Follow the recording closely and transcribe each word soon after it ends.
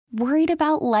Worried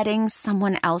about letting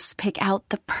someone else pick out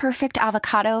the perfect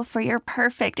avocado for your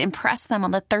perfect impress them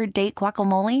on the third date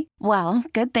guacamole? Well,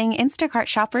 good thing Instacart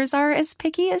shoppers are as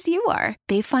picky as you are.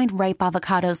 They find ripe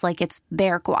avocados like it's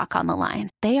their guac on the line.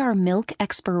 They are milk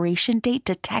expiration date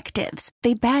detectives.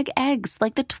 They bag eggs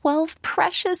like the 12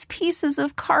 precious pieces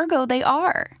of cargo they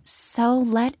are. So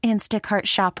let Instacart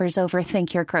shoppers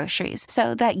overthink your groceries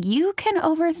so that you can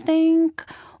overthink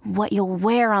what you'll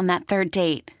wear on that third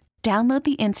date. Download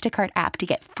the Instacart app to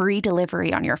get free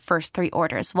delivery on your first 3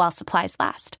 orders while supplies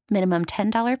last. Minimum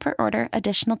 $10 per order.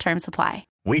 Additional terms apply.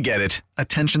 We get it.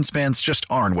 Attention spans just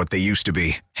aren't what they used to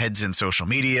be. Heads in social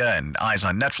media and eyes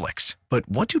on Netflix. But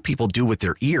what do people do with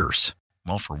their ears?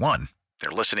 Well, for one, they're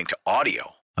listening to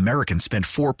audio. Americans spend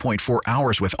 4.4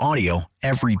 hours with audio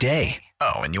every day.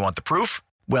 Oh, and you want the proof?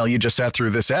 Well, you just sat through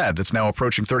this ad that's now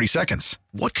approaching 30 seconds.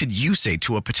 What could you say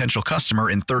to a potential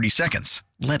customer in 30 seconds?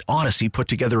 Let Odyssey put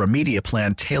together a media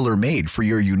plan tailor-made for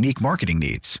your unique marketing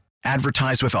needs.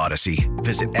 Advertise with Odyssey.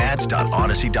 Visit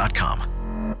ads.odyssey.com.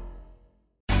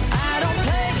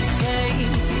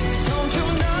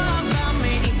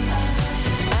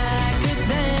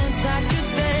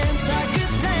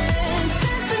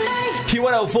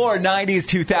 Q104,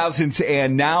 90s, 2000s,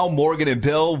 and now Morgan and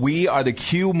Bill, we are the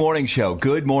Q Morning Show.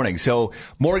 Good morning. So,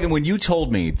 Morgan, when you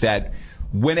told me that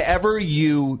whenever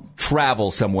you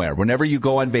travel somewhere, whenever you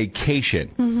go on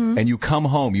vacation and you come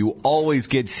home, you always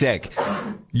get sick,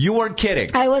 you weren't kidding.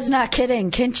 I was not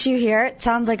kidding. Can't you hear it?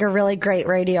 Sounds like a really great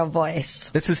radio voice.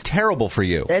 This is terrible for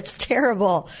you. It's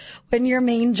terrible when your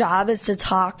main job is to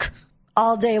talk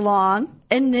all day long,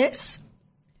 and this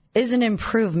is an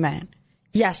improvement.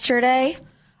 Yesterday,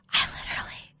 I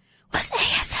literally was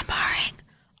ASMRing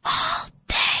all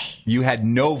day. You had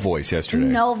no voice yesterday.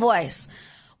 No voice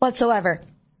whatsoever.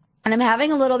 And I'm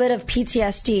having a little bit of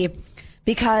PTSD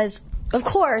because, of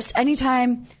course,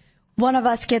 anytime one of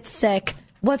us gets sick,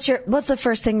 what's the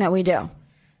first thing that we do?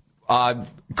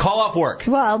 Call off work.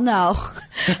 Well, no.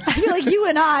 I feel like you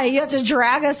have to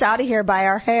drag us out of here by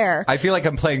our hair. I feel like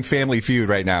I'm playing Family Feud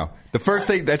right now. The first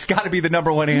thing, that's got to be the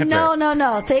number one answer.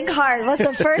 No. Think hard. What's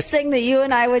the first thing that you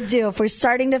and I would do if we're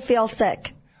starting to feel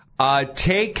sick?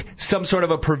 Take some sort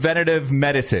of a preventative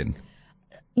medicine.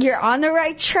 You're on the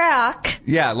right track.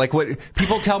 Yeah, like what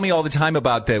people tell me all the time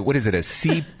about what is it, a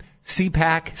CPAC,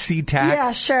 CTAC?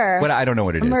 Yeah, sure. I don't know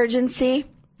what it is. Emergency.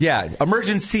 Yeah,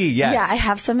 emergency, yes. Yeah, I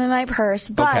have some in my purse,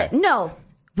 but no,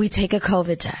 we take a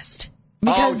COVID test.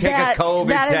 Because take a COVID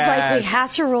that test. Is like, we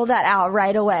have to rule that out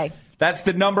right away. That's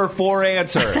the number 4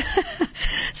 answer.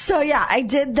 So yeah, I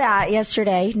did that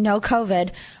yesterday, no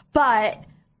COVID, but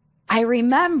I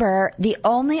remember the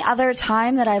only other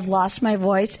time that I've lost my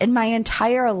voice in my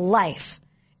entire life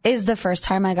is the first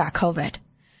time I got COVID.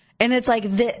 And it's like,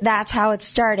 that's how it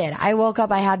started. I woke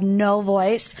up, I had no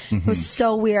voice. It was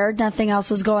so weird. Nothing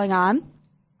else was going on.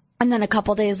 And then a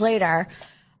couple days later,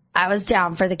 I was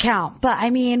down for the count. But I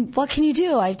mean, what can you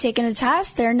do? I've taken a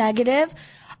test. They're negative.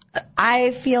 I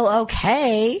feel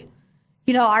okay.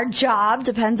 You know, our job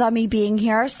depends on me being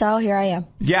here. So here I am.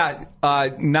 Yeah.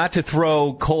 Not to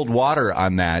throw cold water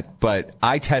on that, but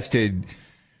I tested...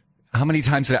 How many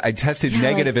times did I tested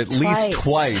negative like at least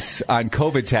twice on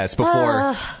COVID tests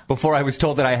before I was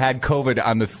told that I had COVID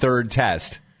on the 3rd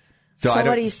test. So what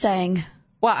are you saying?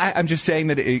 Well, I'm just saying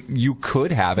that you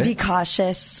could have it. Be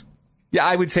cautious. Yeah,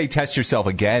 I would say test yourself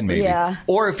again, maybe. Yeah.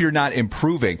 Or if you're not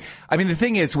improving. I mean, the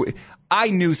thing is, I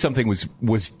knew something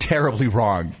was terribly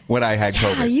wrong when I had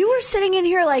COVID. You were sitting in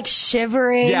here like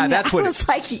shivering. Yeah, that's what I was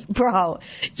like, bro,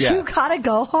 you gotta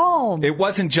go home. It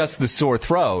wasn't just the sore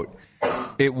throat.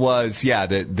 It was,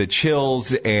 the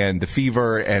chills and the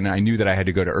fever, and I knew that I had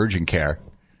to go to urgent care.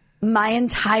 My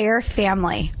entire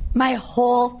family, my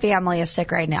whole family is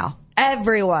sick right now.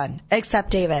 Everyone except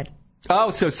David.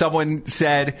 Oh, so someone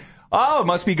said, it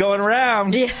must be going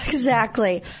around. Yeah,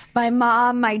 exactly. My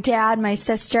mom, my dad, my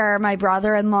sister, my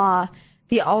brother-in-law.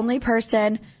 The only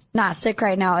person not sick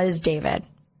right now is David.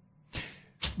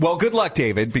 Well, good luck,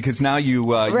 David, because now you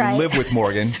live with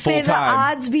Morgan full May time. the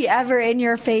odds be ever in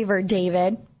your favor,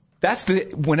 David.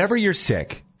 Whenever you're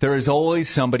sick, there is always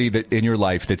somebody that in your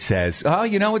life that says,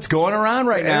 it's going around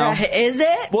right now. Is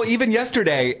it? Well, even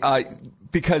yesterday,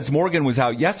 because Morgan was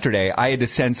out yesterday, I had to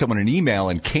send someone an email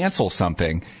and cancel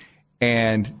something.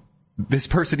 And this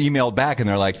person emailed back and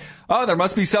they're like, there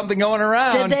must be something going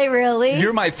around. Did they really?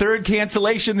 You're my 3rd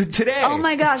cancellation today. Oh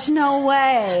my gosh, no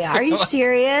way. Are you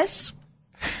serious?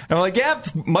 And I'm like,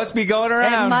 it must be going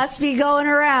around. It must be going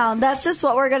around. That's just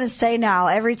what we're going to say now.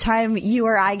 Every time you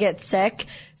or I get sick,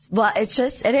 well, it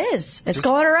is. It's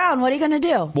going around. What are you going to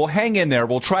do? Well, hang in there.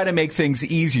 We'll try to make things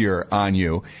easier on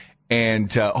you.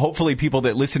 And hopefully people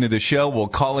that listen to the show will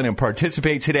call in and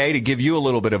participate today to give you a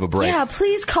little bit of a break. Yeah,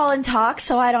 please call and talk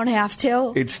so I don't have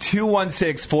to. It's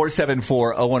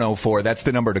 216-474-0104. That's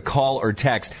the number to call or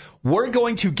text. We're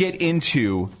going to get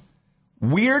into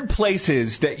weird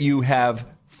places that you have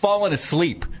fallen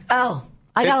asleep. Oh,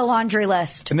 I got a laundry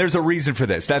list. And there's a reason for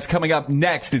this. That's coming up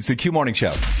next. It's the Q Morning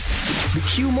Show. The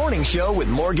Q Morning Show with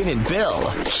Morgan and Bill.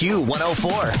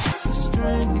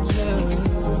 Q104.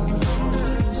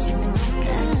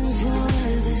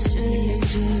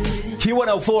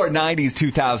 Q104, 90s,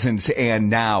 2000s,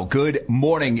 and now. Good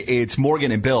morning. It's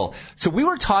Morgan and Bill. So we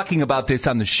were talking about this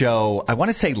on the show, I want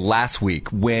to say last week,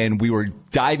 when we were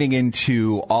diving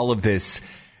into all of this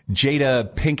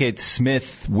Jada Pinkett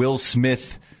Smith, Will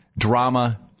Smith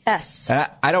drama. Yes. And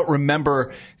I don't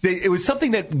remember. It was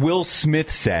something that Will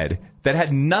Smith said that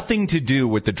had nothing to do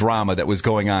with the drama that was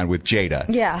going on with Jada.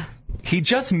 Yeah. He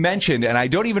just mentioned, and I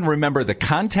don't even remember the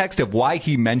context of why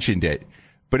he mentioned it,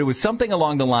 but it was something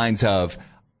along the lines of,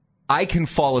 I can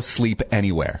fall asleep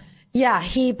anywhere. Yeah,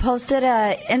 he posted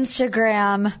a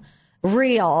Instagram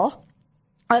reel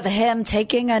of him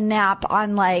taking a nap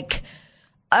on like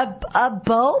a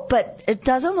boat, but it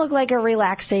doesn't look like a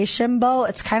relaxation boat.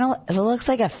 It looks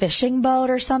like a fishing boat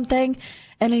or something.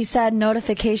 And he said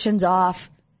notifications off.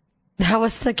 That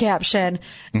was the caption.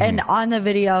 Mm-hmm. And on the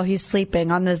video, he's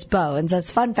sleeping on this boat and says,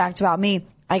 fun fact about me,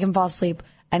 I can fall asleep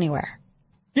anywhere.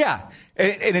 Yeah.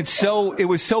 And it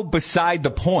was so beside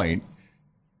the point.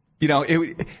 You know,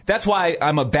 that's why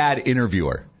I'm a bad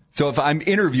interviewer. So if I'm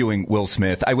interviewing Will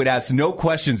Smith, I would ask no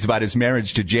questions about his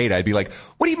marriage to Jada. I'd be like,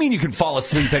 what do you mean you can fall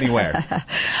asleep anywhere?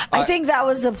 I think that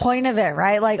was the point of it,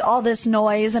 right? Like all this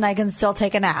noise and I can still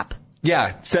take a nap.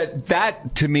 Yeah. So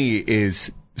that to me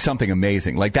is something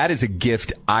amazing. Like that is a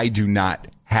gift I do not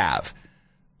have.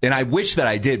 And I wish that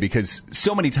I did, because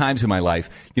so many times in my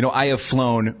life, you know, I have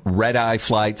flown red-eye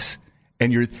flights,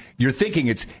 and you're thinking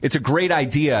it's a great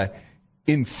idea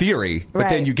in theory, but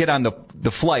then you get on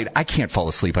the flight. I can't fall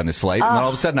asleep on this flight, and then all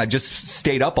of a sudden I just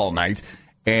stayed up all night,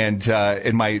 and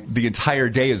the entire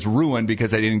day is ruined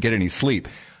because I didn't get any sleep.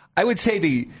 I would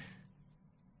say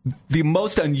the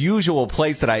most unusual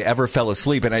place that I ever fell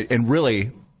asleep, and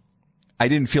really I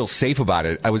didn't feel safe about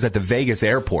it. I was at the Vegas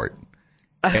airport.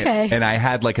 Okay. And I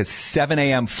had like a 7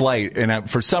 a.m. flight, and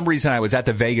for some reason I was at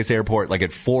the Vegas airport like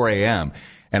at 4 a.m.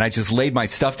 and I just laid my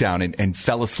stuff down and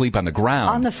fell asleep on the ground.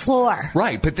 On the floor.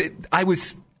 Right. But I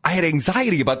had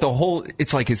anxiety about the whole,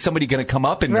 it's like, is somebody going to come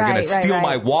up and they're going to steal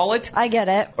my wallet? I get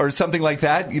it. Or something like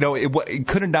that. You know, it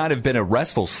could not have been a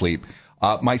restful sleep.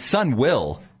 My son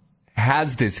Will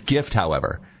has this gift,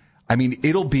 however. I mean,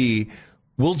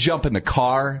 we'll jump in the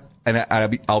car, and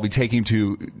I'll be taking him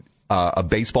to a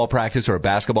baseball practice or a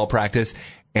basketball practice,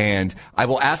 and I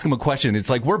will ask him a question. It's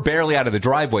like we're barely out of the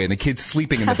driveway and the kid's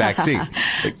sleeping in the back seat.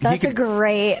 That's a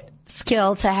great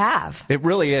skill to have. It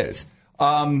really is.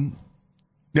 Now,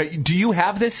 do you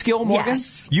have this skill, Morgan?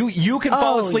 Yes. You can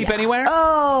fall asleep anywhere?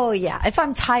 Oh, yeah. If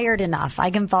I'm tired enough, I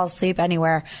can fall asleep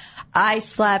anywhere. I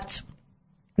slept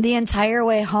the entire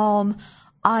way home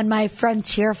on my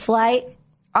Frontier flight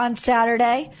on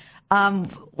Saturday.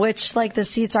 Which, like, the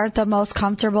seats aren't the most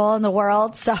comfortable in the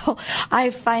world. So I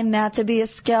find that to be a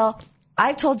skill.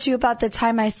 I've told you about the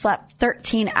time I slept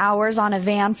 13 hours on a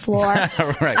van floor.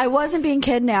 Right. I wasn't being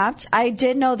kidnapped. I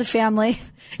did know the family,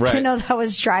 that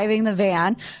was driving the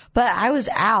van, but I was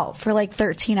out for like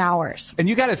 13 hours. And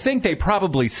you got to think they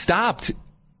probably stopped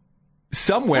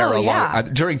somewhere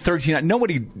during 13.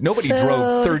 Nobody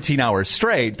drove 13 hours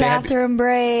straight. Bathroom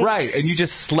breaks. Right. And you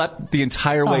just slept the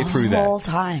entire way through that. The whole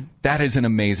time. That is an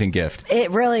amazing gift.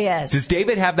 It really is. Does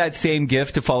David have that same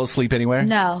gift to fall asleep anywhere?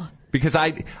 No. Because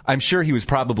I'm sure he was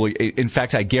probably, in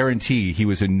fact, I guarantee he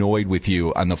was annoyed with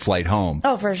you on the flight home.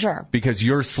 Oh, for sure. Because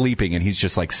you're sleeping and he's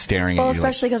just like staring at you. Well,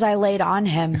 especially because I laid on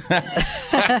him.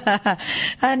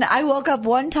 And I woke up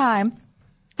one time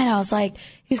and I was like,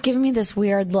 he was giving me this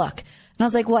weird look. And I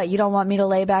was like, what, you don't want me to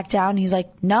lay back down? He's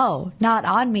like, no, not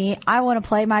on me. I want to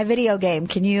play my video game.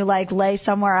 Can you like lay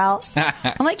somewhere else?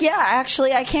 I'm like, yeah,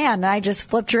 actually I can. And I just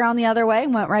flipped around the other way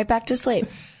and went right back to sleep.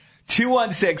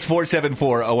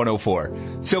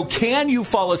 216-474-0104. So can you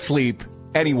fall asleep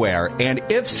anywhere? And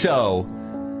if so,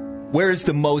 where is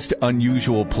the most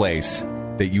unusual place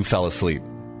that you fell asleep?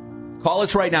 Call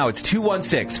us right now. It's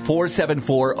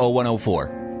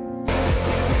 216-474-0104.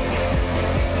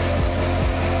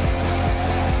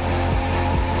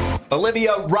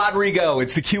 Olivia Rodrigo,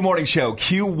 it's the Q Morning Show,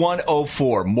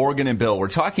 Q104, Morgan and Bill. We're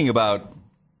talking about,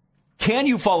 can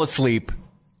you fall asleep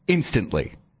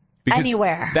instantly? Because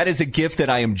anywhere. That is a gift that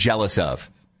I am jealous of.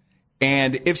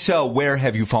 And if so, where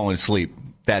have you fallen asleep?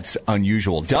 that's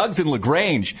unusual. Doug's in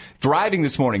LaGrange driving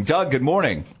this morning. Doug, good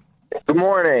morning. Good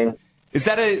morning. Is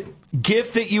that a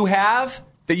gift that you have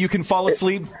that you can fall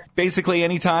asleep basically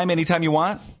anytime you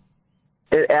want?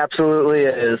 It absolutely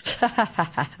is.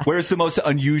 Where's the most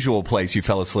unusual place you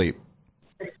fell asleep?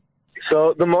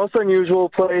 So the most unusual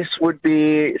place would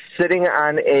be sitting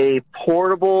on a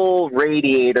portable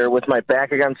radiator with my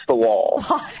back against the wall.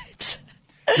 What?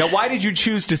 Now, why did you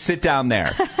choose to sit down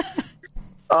there?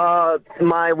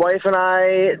 My wife and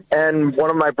I and one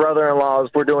of my brother-in-laws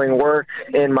were doing work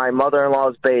in my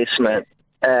mother-in-law's basement.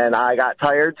 And I got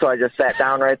tired, so I just sat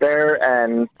down right there,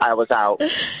 and I was out.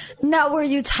 Now, were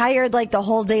you tired like the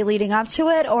whole day leading up to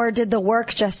it, or did the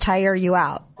work just tire you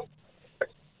out?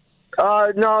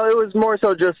 No, it was more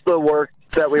so just the work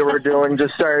that we were doing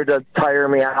just started to tire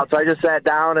me out. So I just sat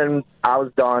down, and I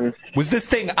was done. Was this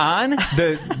thing on?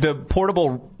 The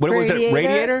portable, what was it,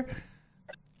 radiator?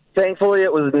 Thankfully,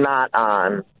 it was not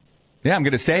on. Yeah, I'm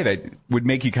going to say that would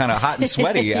make you kind of hot and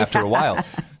sweaty after a while.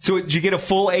 So did you get a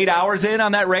full 8 hours in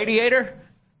on that radiator?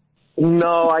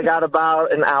 No, I got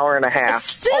about an hour and a half.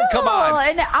 Still, oh, come on.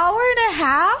 An hour and a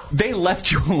half? They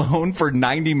left you alone for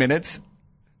 90 minutes?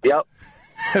 Yep.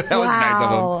 That was nice of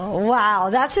them. Wow,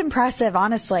 that's impressive,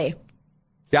 honestly.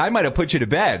 Yeah, I might have put you to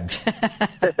bed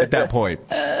at that point.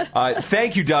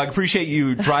 Thank you, Doug. Appreciate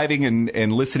you driving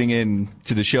and listening in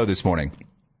to the show this morning.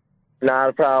 Not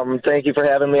a problem. Thank you for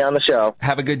having me on the show.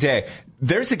 Have a good day.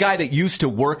 There's a guy that used to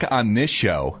work on this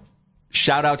show.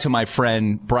 Shout out to my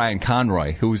friend Brian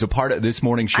Conroy, who was a part of this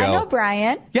morning show. I know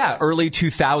Brian. Yeah, early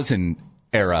 2000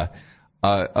 era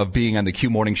of being on the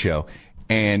Q Morning Show.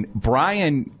 And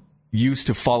Brian used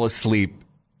to fall asleep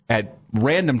at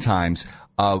random times.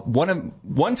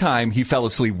 One time he fell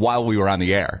asleep while we were on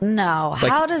the air. No.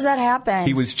 How does that happen?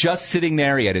 He was just sitting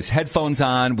there. He had his headphones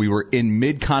on. We were in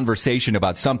mid-conversation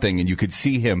about something, and you could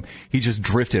see him. He just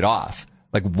drifted off,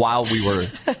 like while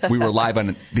we were live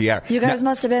on the air. You guys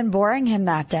must have been boring him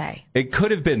that day. It could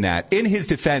have been that. In his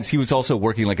defense, he was also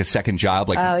working like a second job,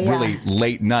 really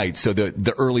late night. So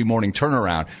the early morning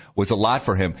turnaround was a lot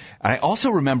for him. And I also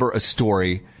remember a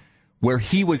story where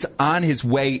he was on his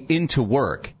way into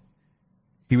work.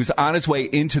 He was on his way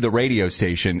into the radio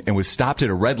station and was stopped at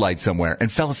a red light somewhere and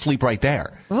fell asleep right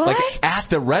there. What? Like at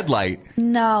the red light.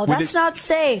 No, that's not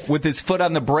safe. With his foot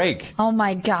on the brake. Oh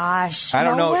my gosh. I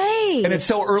don't know. Way. And it's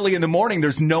so early in the morning,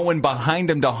 there's no one behind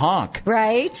him to honk.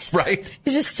 Right? Right.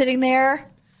 He's just sitting there.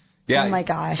 Yeah. Oh my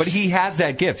gosh. But he has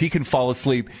that gift. He can fall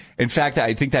asleep. In fact,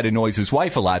 I think that annoys his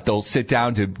wife a lot. They'll sit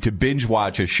down to binge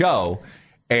watch a show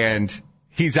and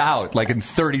he's out like in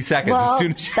 30 seconds. Well, as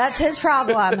soon as that's his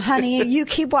problem, honey. You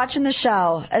keep watching the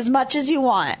show as much as you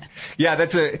want. Yeah,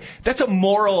 that's a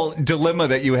moral dilemma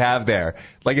that you have there.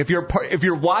 Like if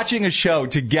you're watching a show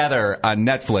together on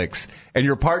Netflix and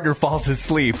your partner falls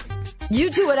asleep, you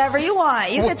do whatever you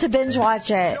want. You get to binge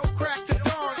watch it.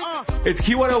 It's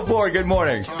Q104. Good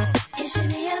morning. It should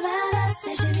be about us.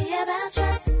 It should be about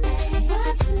just me.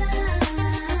 What's love?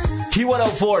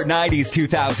 Q104, 90s,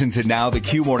 2000s, and now the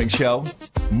Q Morning Show.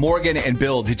 Morgan and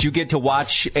Bill, did you get to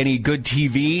watch any good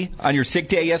TV on your sick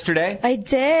day yesterday? I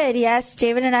did, yes.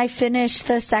 David and I finished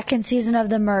the second season of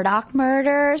the Murdaugh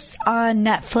Murders on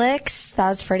Netflix. That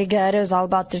was pretty good. It was all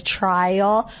about the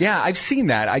trial. Yeah, I've seen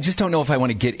that. I just don't know if I want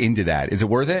to get into that. Is it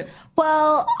worth it?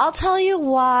 Well, I'll tell you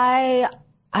why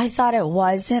I thought it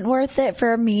wasn't worth it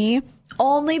for me.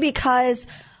 Only because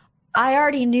I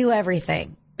already knew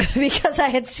everything. Because I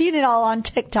had seen it all on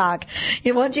TikTok.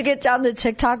 Once you get down the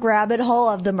TikTok rabbit hole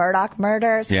of the Murdaugh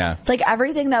Murders, it's like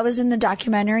everything that was in the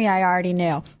documentary I already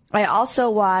knew. I also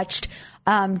watched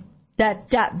that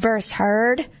Depp vs.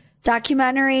 Heard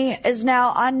documentary is now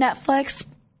on Netflix,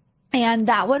 and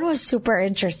that one was super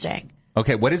interesting.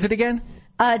 Okay, what is it again?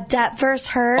 Depp vs.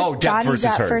 Heard. Oh, Depp Johnny versus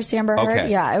Depp Heard. versus Amber Heard.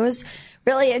 Okay. Yeah, it was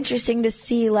really interesting to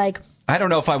see, like... I don't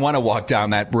know if I want to walk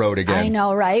down that road again. I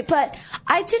know, right? But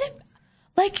I didn't...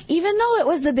 Like, even though it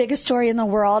was the biggest story in the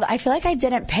world, I feel like I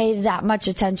didn't pay that much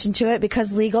attention to it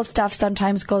because legal stuff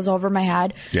sometimes goes over my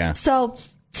head. Yeah. So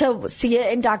to see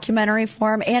it in documentary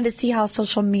form and to see how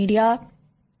social media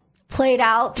played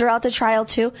out throughout the trial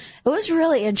too, it was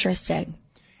really interesting.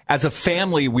 As a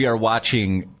family, we are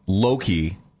watching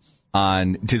Loki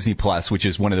on Disney Plus, which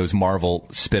is one of those Marvel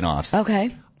spinoffs.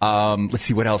 Okay. Let's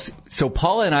see what else. So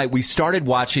Paula and I, we started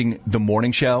watching The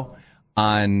Morning Show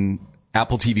on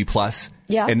Apple TV Plus.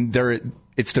 Yeah. And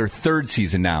it's their third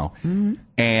season now. Mm-hmm.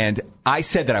 And I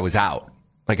said that I was out.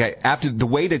 Like after the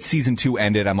way that season 2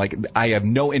 ended, I'm like, I have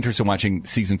no interest in watching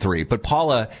season 3. But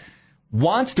Paula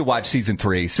wants to watch season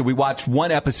 3. So we watched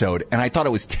one episode and I thought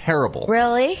it was terrible.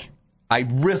 Really?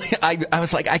 I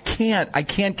was like, I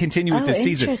can't continue with this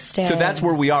season. Interesting. So that's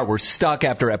where we are. We're stuck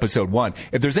after episode 1.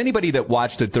 If there's anybody that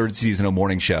watched the 3rd season of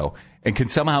Morning Show and can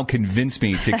somehow convince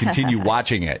me to continue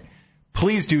watching it,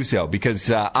 please do so,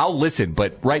 because I'll listen.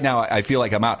 But right now, I feel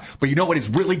like I'm out. But you know what is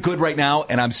really good right now,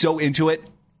 and I'm so into it?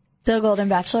 The Golden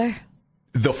Bachelor?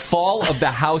 The Fall of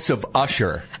the House of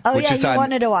Usher. Oh, which yeah, is you on,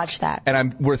 wanted to watch that.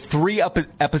 And we're 3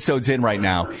 episodes in right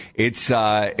now. It's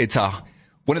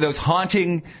one of those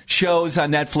haunting shows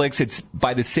on Netflix. It's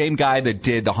by the same guy that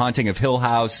did The Haunting of Hill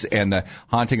House and The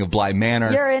Haunting of Bly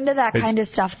Manor. You're into that kind of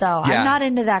stuff, though. Yeah. I'm not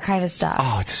into that kind of stuff.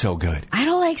 Oh, it's so good. I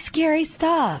don't like scary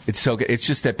stuff. It's so good. It's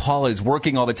just that Paula is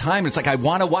working all the time. It's like, I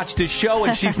want to watch this show,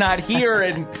 and she's not here.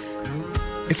 And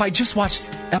if I just watch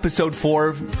episode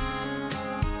 4,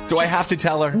 do I have to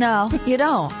tell her? No, you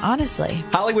don't, honestly.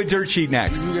 Hollywood Dirt Sheet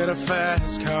next. You get a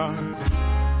fast car.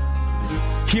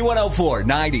 Q104,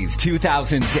 90s,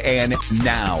 2000s, and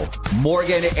now.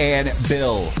 Morgan and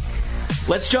Bill.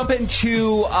 Let's jump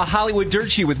into a Hollywood Dirt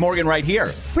Sheet with Morgan right here.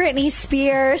 Britney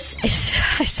Spears.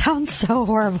 I sound so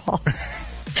horrible.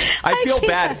 I feel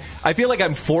bad. I feel like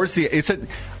I'm forcing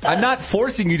I'm not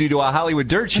forcing you to do a Hollywood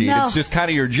Dirt Sheet. No. It's just kind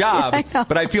of your job. I know.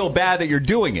 But I feel bad that you're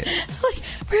doing it. Like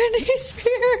Britney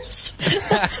Spears.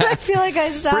 That's what I feel like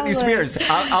I sound Britney like. Spears.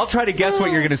 I'll try to guess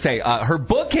what you're going to say. Her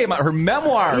book came out. Her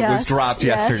memoir was dropped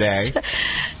yesterday.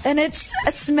 And it's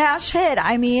a smash hit.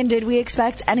 I mean, did we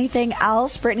expect anything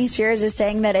else? Britney Spears is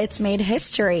saying that it's made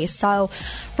history. So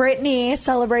Britney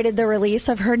celebrated the release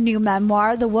of her new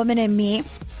memoir, The Woman in Me,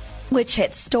 which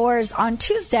hit stores on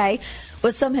Tuesday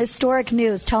with some historic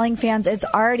news telling fans it's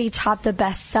already topped the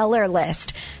bestseller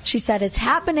list. She said, "It's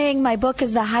happening. My book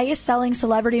is the highest selling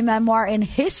celebrity memoir in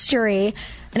history,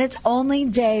 and it's only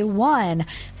day 1.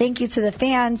 Thank you to the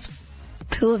fans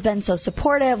who have been so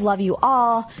supportive. Love you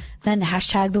all." Then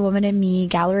hashtag The Woman in Me,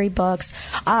 Gallery Books.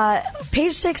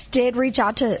 Page Six did reach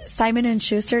out to Simon &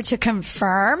 Schuster to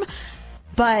confirm,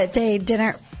 but they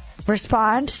didn't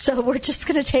respond. So we're just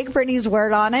going to take Britney's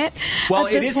word on it. Well,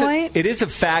 at this point. it is a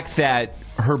fact that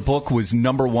her book was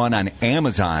 #1 on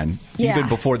Amazon even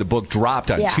before the book dropped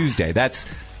on Tuesday. That's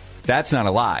not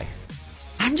a lie.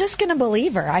 I'm just going to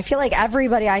believe her. I feel like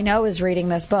everybody I know is reading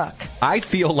this book. I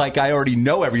feel like I already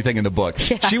know everything in the book.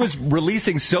 Yeah. She was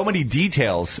releasing so many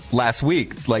details last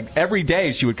week. Like every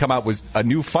day she would come out with a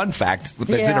new fun fact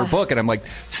that's in her book. And I'm like,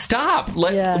 stop.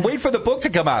 Wait for the book to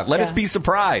come out. Let us be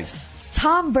surprised.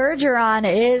 Tom Bergeron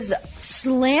is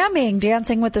slamming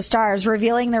Dancing with the Stars,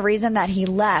 revealing the reason that he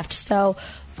left. So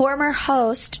former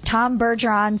host Tom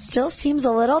Bergeron still seems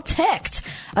a little ticked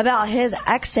about his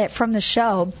exit from the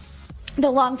show.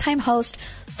 The longtime host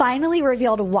finally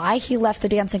revealed why he left the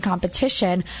dancing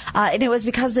competition, and it was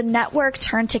because the network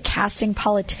turned to casting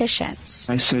politicians.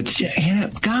 I said, yeah,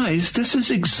 guys, this is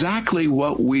exactly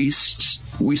what we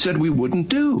said we wouldn't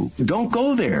do. Don't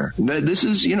go there. This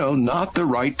is, not the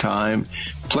right time.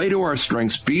 Play to our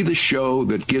strengths. Be the show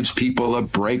that gives people a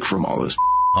break from all this.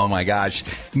 Oh, my gosh.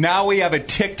 Now we have a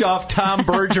ticked-off Tom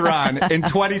Bergeron in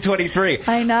 2023.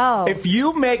 I know. If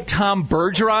you make Tom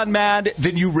Bergeron mad,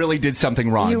 then you really did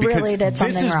something wrong. You really did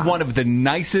something wrong. This is one of the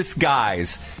nicest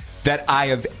guys that I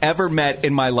have ever met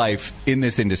in my life in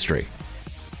this industry.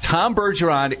 Tom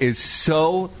Bergeron is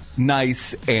so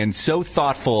nice and so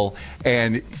thoughtful,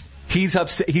 and he's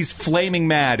upset. He's flaming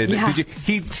mad. Yeah.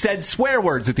 He said swear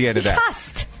words at the end of that.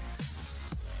 Cussed.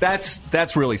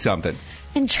 That's really something.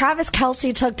 And Travis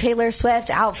Kelce took Taylor Swift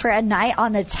out for a night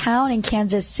on the town in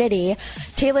Kansas City.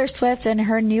 Taylor Swift and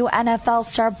her new NFL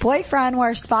star boyfriend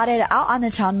were spotted out on the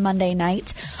town Monday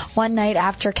night, one night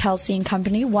after Kelce and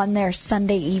company won their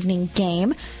Sunday evening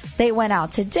game. They went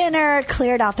out to dinner,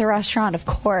 cleared out the restaurant, of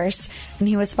course, and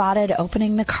he was spotted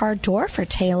opening the car door for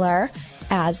Taylor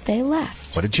as they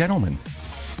left. What a gentleman.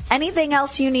 Anything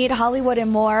else you need, Hollywood and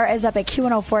more, is up at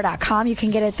Q104.com. You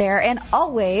can get it there and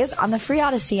always on the free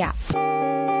Odyssey app.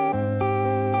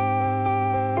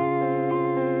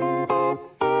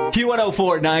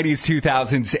 Q104, 90s,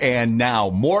 2000s, and now.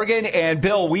 Morgan and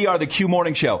Bill, we are the Q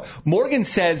Morning Show. Morgan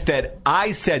says that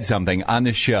I said something on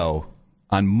the show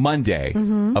on Monday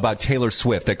about Taylor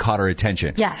Swift that caught her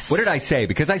attention. Yes. What did I say?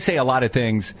 Because I say a lot of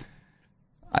things.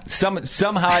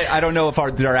 Somehow I don't know if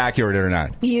they're accurate or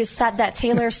not. You said that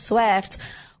Taylor Swift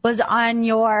was on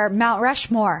your Mount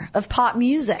Rushmore of pop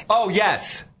music. Oh,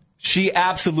 yes. She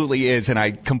absolutely is, and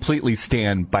I completely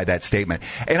stand by that statement.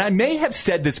 And I may have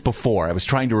said this before. I was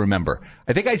trying to remember.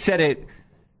 I think I said it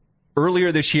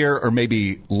earlier this year or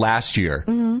maybe last year.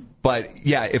 But,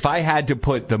 yeah, if I had to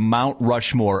put the Mount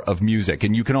Rushmore of music,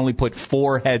 and you can only put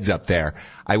 4 heads up there,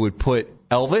 I would put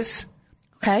Elvis,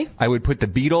 Okay. I would put the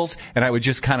Beatles, and I would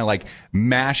just kind of like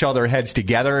mash all their heads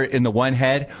together in the one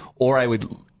head, or I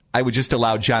would just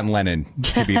allow John Lennon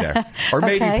to be there. Or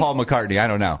maybe Okay. Paul McCartney. I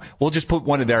don't know. We'll just put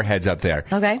one of their heads up there.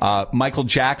 Okay. Michael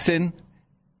Jackson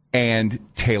and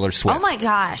Taylor Swift. Oh my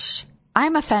gosh.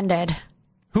 I'm offended.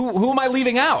 Who am I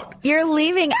leaving out? You're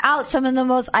leaving out some of the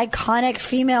most iconic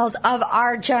females of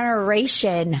our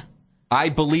generation. I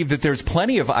believe that there's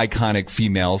plenty of iconic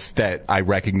females that I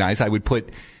recognize. I would put,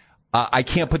 I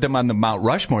can't put them on the Mount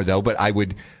Rushmore though, but I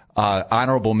would,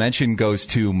 honorable mention goes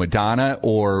to Madonna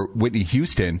or Whitney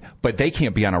Houston, but they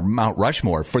can't be on a Mount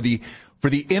Rushmore for the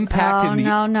impact and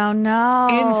the no.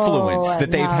 influence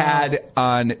that they've No. had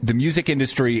on the music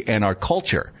industry and our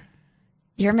culture.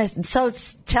 You're missing. So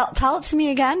tell it to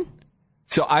me again.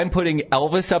 So I'm putting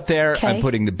Elvis up there. Okay. I'm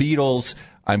putting the Beatles.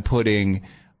 I'm putting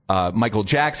Michael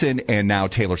Jackson and now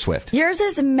Taylor Swift. Yours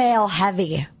is male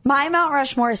heavy. My Mount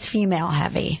Rushmore is female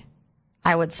heavy,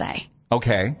 I would say.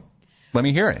 Okay. Let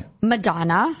me hear it.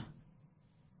 Madonna,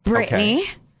 Britney. Okay.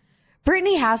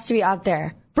 Britney has to be up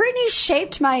there. Britney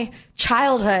shaped my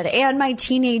childhood and my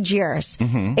teenage years.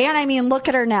 Mm-hmm. And I mean, look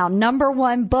at her now.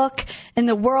 #1 book in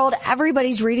the world.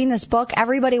 Everybody's reading this book.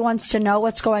 Everybody wants to know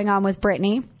what's going on with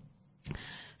Britney.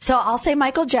 So I'll say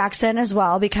Michael Jackson as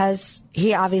well, because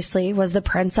he obviously was the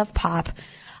Prince of Pop.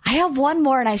 I have one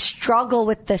more and I struggle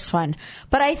with this one.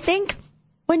 But I think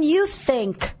when you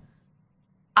think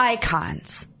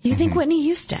icons, you think Whitney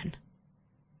Houston.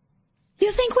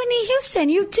 You think Whitney Houston.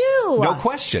 You do. No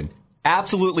question.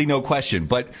 Absolutely no question.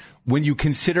 But when you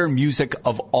consider music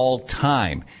of all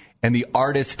time and the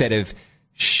artists that have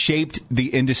shaped the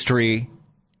industry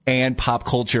and pop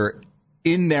culture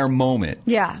in their moment,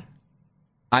 Yeah.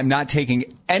 I'm not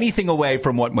taking anything away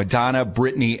from what Madonna,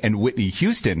 Britney, and Whitney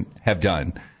Houston have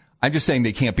done. I'm just saying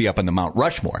they can't be up on the Mount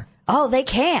Rushmore. Oh, they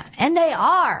can. And they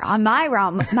are on my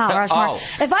Mount Rushmore. Oh.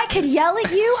 If I could yell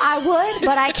at you, I would,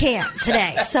 but I can't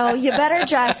today. So you better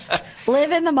just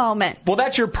live in the moment. Well,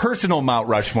 that's your personal Mount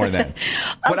Rushmore then.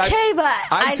 But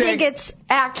I saying think it's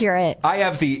accurate. I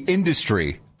have the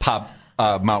industry pop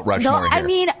Mount Rushmore No, here. I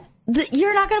mean,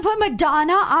 you're not going to put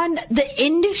Madonna on the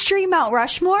industry Mount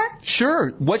Rushmore? Sure,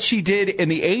 what she did in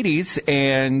the 80s,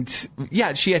 and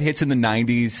yeah, she had hits in the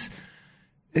 90s.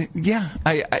 Yeah,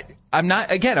 I'm not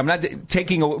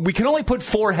taking we can only put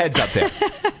 4 heads up there.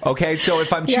 Okay, so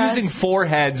if I'm Yes. choosing 4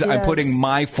 heads, I'm Yes. putting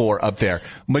my 4 up there.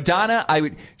 Madonna,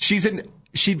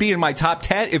 she'd be in my top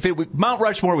 10. If Mount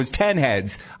Rushmore was 10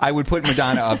 heads, I would put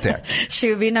Madonna up there. She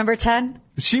would be number 10?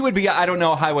 She would be, I don't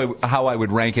know how I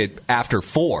would rank it after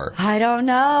 4. I don't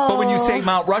know. But when you say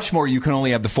Mount Rushmore, you can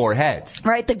only have the 4 heads.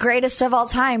 Right, the greatest of all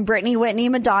time, Britney, Whitney,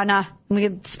 Madonna. We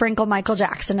could sprinkle Michael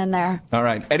Jackson in there. All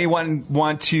right. Anyone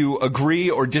want to agree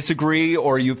or disagree,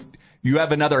 or you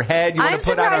have another head you want I'm to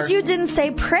put on our... surprised you didn't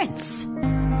say Prince.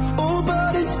 Oh,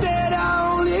 but instead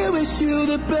I only wish you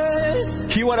the best.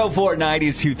 Q104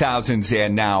 90s, 2000s,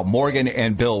 and now Morgan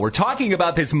and Bill. We're talking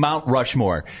about this Mount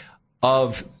Rushmore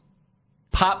of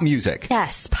pop music.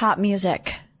 Yes, pop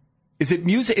music. Is it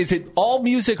music? Is it all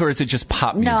music, or is it just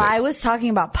pop music? No, I was talking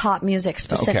about pop music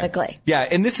specifically. Okay. Yeah,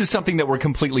 and this is something that we're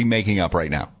completely making up right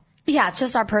now. Yeah, it's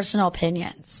just our personal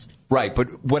opinions. Right,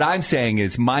 but what I'm saying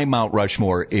is my Mount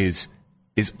Rushmore is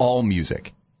all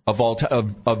music of all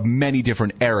of many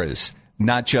different eras,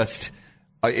 not just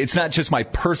it's not just my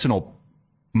personal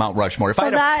Mount Rushmore. If I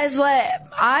Well, that is what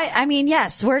I mean,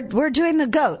 yes, we're doing the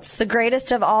GOATs, the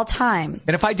greatest of all time.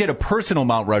 and if I did a personal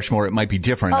Mount Rushmore, it might be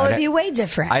different. Oh, it'd be way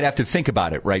different. I'd have to think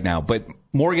about it right now. But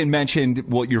Morgan mentioned,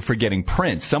 well, you're forgetting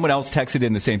Prince. Someone else texted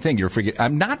in the same thing.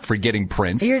 I'm not forgetting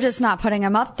Prince. You're just not putting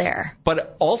him up there.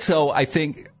 But also, I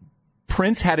think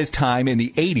Prince had his time in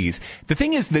the 80s. The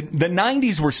thing is, the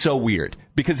 90s were so weird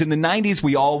because in the 90s,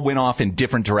 we all went off in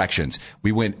different directions.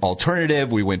 We went alternative,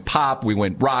 we went pop, we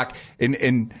went rock. In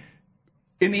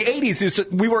the 80s,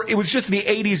 it was just the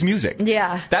 80s music.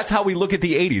 Yeah. That's how we look at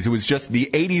the 80s. It was just the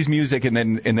 80s music, and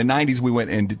then in the 90s, we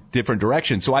went in different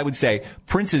directions. So I would say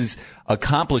Prince's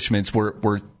accomplishments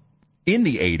were in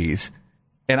the 80s.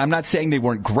 And I'm not saying they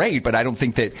weren't great, but I don't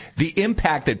think that the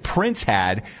impact that Prince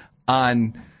had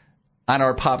on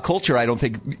our pop culture, I don't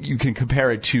think you can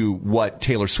compare it to what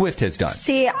Taylor Swift has done.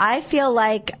 See, I feel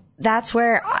like that's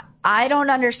where I don't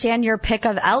understand your pick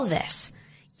of Elvis.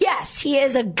 Yes, he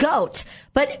is a GOAT,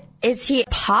 but is he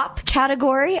pop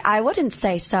category? I wouldn't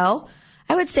say so.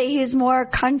 I would say he's more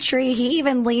country. He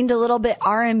even leaned a little bit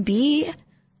R&B.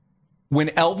 When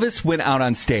Elvis went out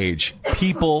on stage,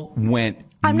 people went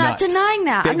I'm not nuts. denying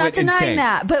that. They I'm not went denying insane.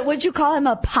 that. But would you call him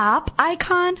a pop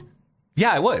icon?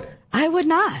 Yeah, I would. I would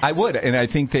not. I would, and I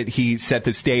think that he set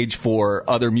the stage for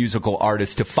other musical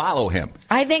artists to follow him.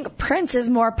 I think Prince is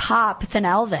more pop than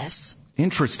Elvis.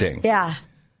 Interesting. Yeah.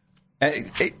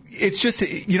 It's just,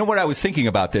 you know what I was thinking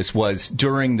about this was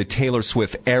during the Taylor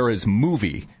Swift Eras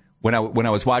movie, when I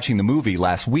was watching the movie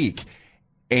last week,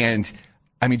 and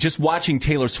I mean, just watching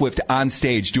Taylor Swift on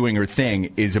stage doing her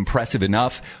thing is impressive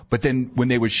enough, but then when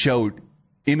they would show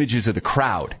images of the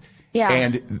crowd,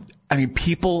 and I mean,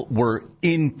 people were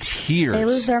in tears. They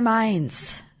lose their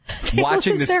minds.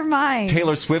 Watching this their minds.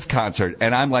 Taylor Swift concert,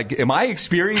 and I'm like, am I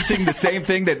experiencing the same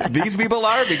thing that these people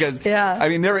are? Because I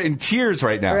mean, they're in tears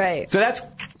right now. Right. So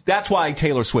that's why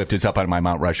Taylor Swift is up on my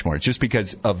Mount Rushmore. It's just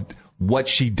because of what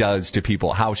she does to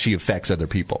people, how she affects other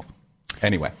people.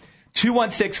 Anyway,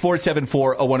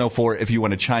 216-474-0104 if you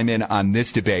want to chime in on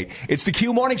this debate. It's the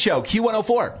Q Morning Show,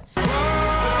 Q104.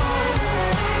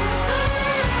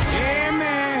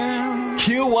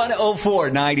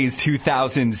 Q104, 90s,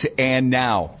 2000s, and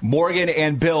now. Morgan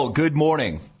and Bill, good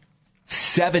morning.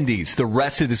 70s the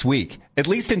rest of this week, at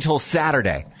least until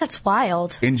Saturday. That's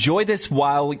wild. Enjoy this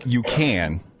while you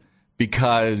can,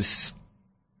 because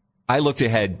I looked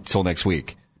ahead till next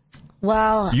week.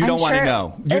 Well, you don't want to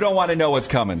know. You don't want to know what's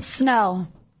coming. Snow.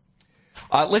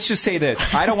 Let's just say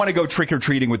this. I don't want to go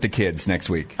trick-or-treating with the kids next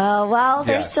week. Well,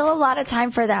 there's still a lot of time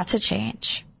for that to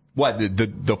change. What,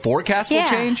 the forecast will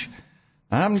change?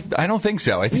 I don't think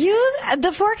so.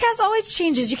 The forecast always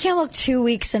changes. You can't look 2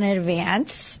 weeks in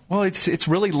advance. Well, it's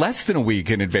really less than a week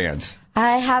in advance.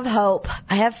 I have hope.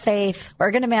 I have faith.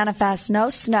 We're going to manifest no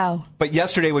snow. But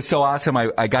yesterday was so awesome.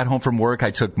 I got home from work.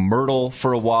 I took Myrtle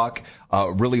for a walk,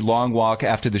 a really long walk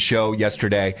after the show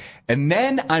yesterday. And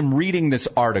then I'm reading this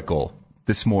article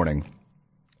this morning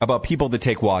about people that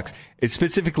take walks. It's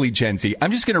specifically Gen Z.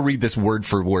 I'm just going to read this word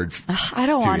for word. I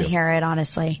don't want to hear it,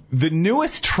 honestly. The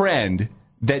newest trend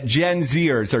that Gen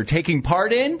Zers are taking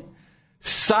part in,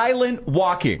 silent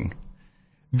walking.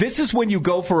 This is when you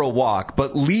go for a walk,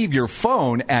 but leave your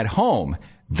phone at home.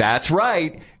 That's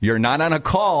right. You're not on a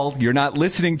call. You're not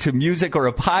listening to music or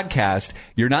a podcast.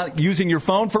 You're not using your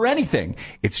phone for anything.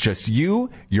 It's just you,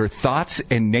 your thoughts,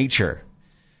 and nature.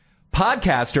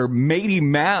 Podcaster Matey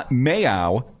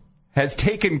Mayau has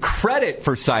taken credit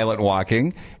for silent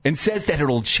walking and says that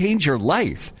it'll change your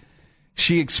life.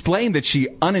 She explained that she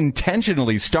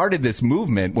unintentionally started this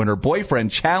movement when her boyfriend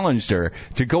challenged her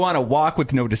to go on a walk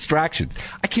with no distractions.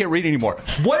 I can't read anymore.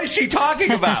 What is she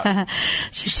talking about?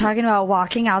 She's talking about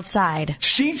walking outside.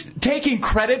 She's taking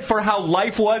credit for how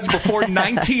life was before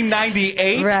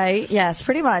 1998? Right, yes,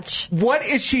 pretty much. What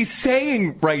is she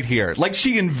saying right here? Like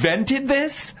she invented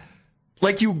this?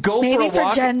 Like you go Maybe for a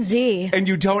walk for Gen Z. and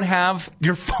you don't have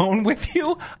your phone with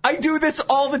you? I do this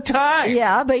all the time.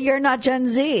 Yeah, but you're not Gen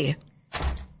Z.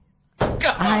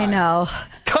 I know.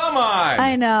 Come on.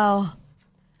 I know.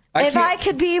 If I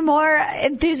could be more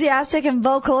enthusiastic and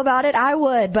vocal about it, I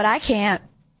would, but I can't.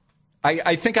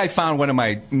 I think I found one of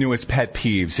my newest pet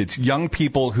peeves. It's young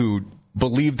people who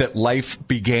believe that life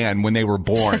began when they were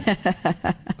born.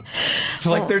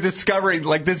 Like they're discovering,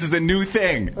 like this is a new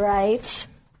thing. Right.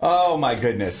 Oh, my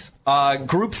goodness.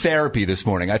 Group therapy this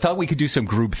morning. I thought we could do some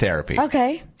group therapy.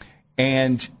 Okay.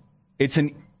 And it's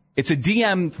a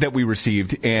DM that we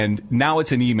received, and now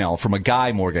it's an email from a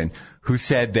guy, Morgan, who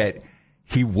said that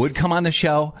he would come on the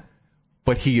show,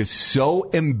 but he is so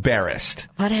embarrassed.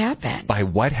 What happened? By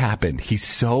what happened.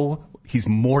 He's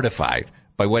mortified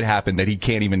by what happened that he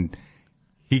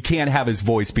can't have his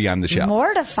voice be on the show.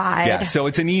 Mortified? Yeah, so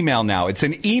it's an email now. It's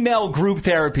an email group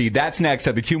therapy. That's next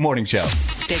on the Q Morning Show.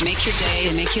 They make your day.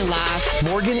 They make you laugh.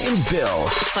 Morgan and Bill.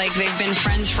 It's like they've been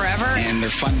friends forever. And they're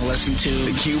fun to listen to.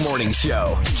 The Q Morning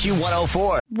Show.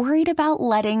 Q104. Worried about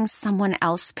letting someone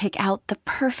else pick out the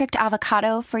perfect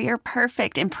avocado for your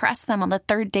perfect impress them on the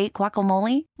third date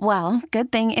guacamole? Well,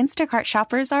 good thing Instacart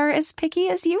shoppers are as picky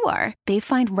as you are. They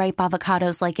find ripe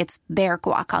avocados like it's their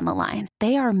guac on the line.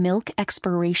 They are milk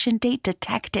expiration date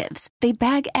detectives. They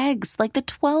bag eggs like the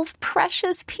 12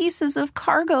 precious pieces of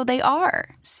cargo they are.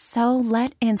 So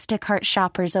let Instacart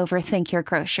shoppers overthink your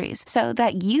groceries so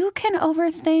that you can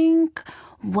overthink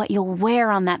what you'll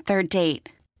wear on that third date.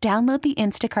 Download the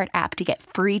Instacart app to get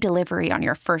free delivery on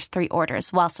your first 3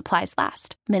 orders while supplies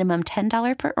last. Minimum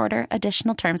 $10 per order.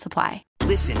 Additional terms apply.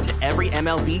 Listen to every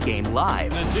MLB game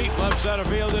live. In the deep left center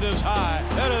field, it is high,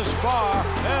 it is far,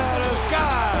 it is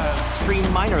God.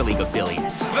 Stream minor league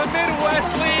affiliates. The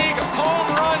Midwest League home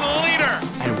run leader.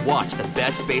 And watch the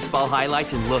best baseball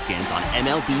highlights and look-ins on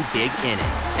MLB Big Inning.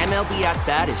 MLB At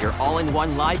Bat is your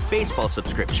all-in-one live baseball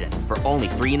subscription for only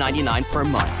 $3.99 per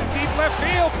month. Deep left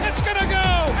field, it's gonna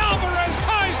go. Alvarez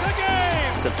ties the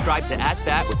game. Subscribe to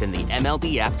 @That within the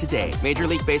MLB app today. Major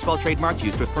League Baseball trademarks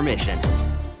used with permission.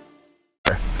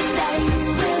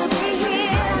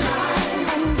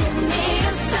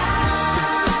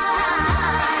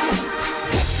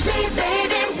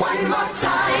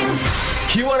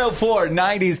 Q104,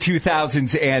 90s,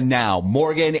 2000s, and now.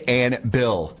 Morgan and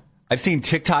Bill. I've seen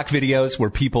TikTok videos where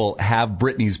people have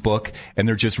Britney's book and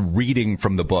they're just reading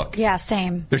from the book. Yeah,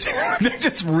 same. They're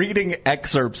just reading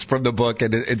excerpts from the book,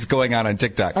 and it's going on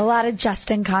TikTok. A lot of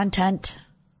Justin content.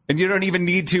 And you don't even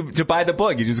need to buy the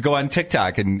book. You just go on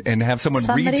TikTok and have someone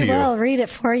read to you. Somebody will read it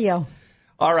for you.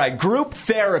 All right, group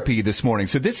therapy this morning.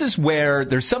 So this is where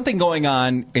there's something going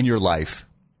on in your life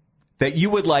that you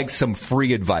would like some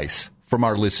free advice from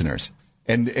our listeners.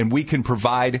 And we can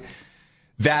provide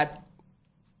that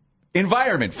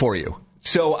environment for you.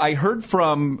 So I heard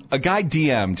from a guy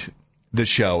DM'd the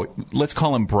show. Let's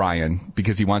call him Brian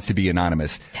because he wants to be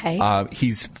anonymous. Okay.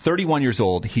 He's 31 years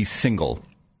old. He's single.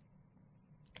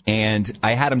 And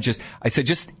I had him I said,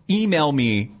 just email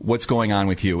me what's going on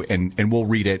with you and we'll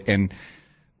read it and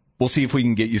we'll see if we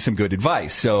can get you some good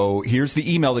advice. So here's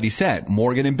the email that he sent.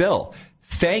 Morgan and Bill,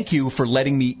 thank you for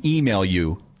letting me email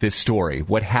you this story.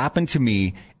 What happened to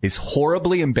me is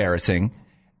horribly embarrassing,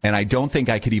 and I don't think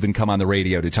I could even come on the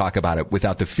radio to talk about it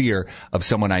without the fear of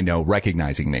someone I know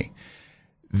recognizing me.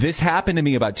 This happened to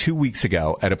me about 2 weeks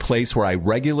ago at a place where I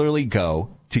regularly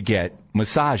go to get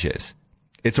massages.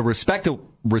 It's a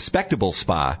respectable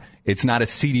spa. It's not a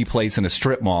seedy place in a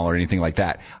strip mall or anything like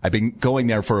that. I've been going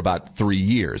there for about 3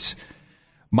 years.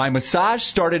 My massage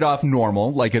started off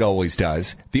normal, like it always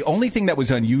does. The only thing that was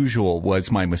unusual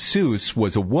was my masseuse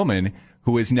was a woman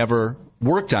who has never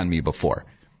worked on me before.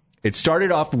 It started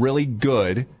off really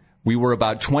good. We were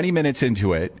about 20 minutes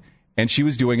into it, and she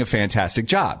was doing a fantastic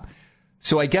job.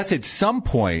 So I guess at some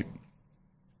point...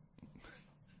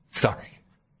 Sorry.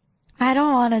 I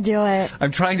don't want to do it.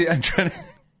 I'm trying to...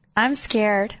 I'm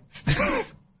scared.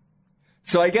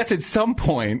 So I guess at some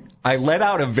point, I let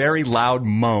out a very loud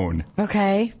moan.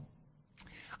 Okay.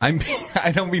 I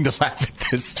don't mean to laugh at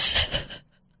this.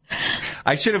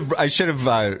 I should have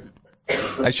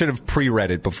pre-read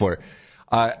it before.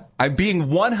 I'm being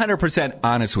 100%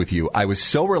 honest with you. I was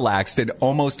so relaxed and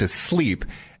almost asleep,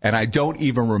 and I don't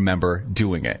even remember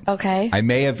doing it. Okay. I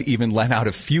may have even let out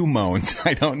a few moans.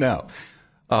 I don't know.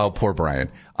 Oh, poor Brian.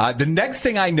 The next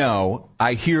thing I know,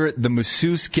 I hear the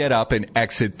masseuse get up and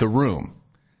exit the room.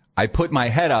 I put my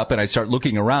head up and I start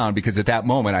looking around because at that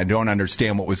moment I don't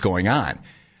understand what was going on.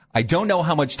 I don't know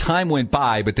how much time went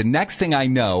by, but the next thing I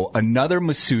know, another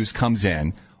masseuse comes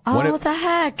in. What the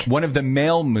heck? One of the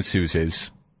male masseuses.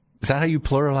 Is that how you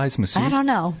pluralize masseuse? I don't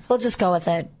know. We'll just go with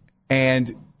it.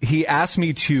 And he asked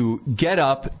me to get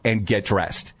up and get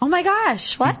dressed. Oh my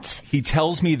gosh, what? He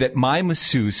tells me that my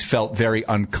masseuse felt very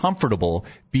uncomfortable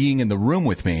being in the room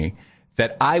with me,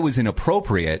 that I was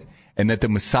inappropriate, and that the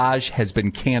massage has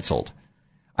been canceled.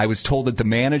 I was told that the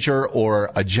manager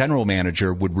or a general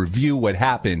manager would review what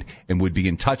happened and would be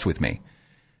in touch with me.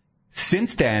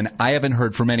 Since then, I haven't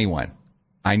heard from anyone.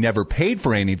 I never paid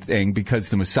for anything because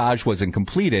the massage wasn't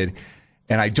completed,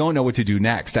 and I don't know what to do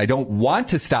next. I don't want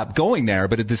to stop going there,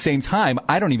 but at the same time,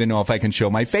 I don't even know if I can show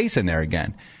my face in there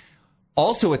again.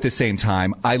 Also, at the same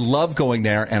time, I love going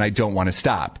there, and I don't want to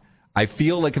stop. I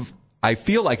feel like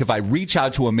if I reach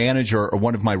out to a manager or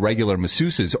one of my regular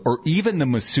masseuses, or even the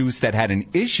masseuse that had an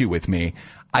issue with me,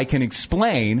 I can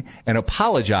explain and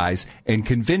apologize and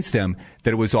convince them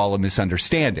that it was all a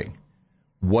misunderstanding.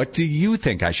 What do you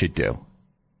think I should do?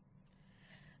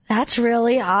 That's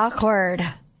really awkward.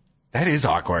 That is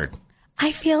awkward.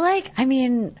 I feel like,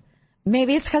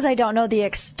 maybe it's because I don't know the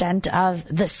extent of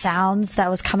the sounds that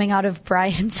was coming out of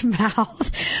Brian's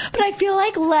mouth, but I feel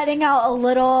like letting out a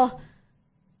little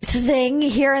thing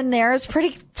here and there is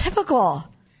pretty typical.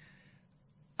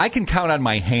 I can count on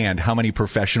my hand how many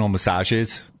professional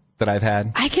massages that I've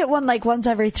had. I get one once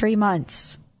every 3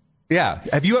 months. Yeah.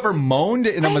 Have you ever moaned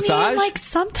in a massage?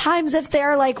 Sometimes if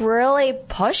they're really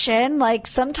pushing,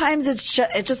 sometimes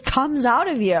it just comes out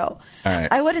of you. All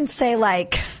right. I wouldn't say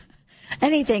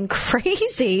anything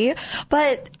crazy,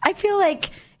 but I feel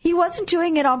like he wasn't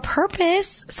doing it on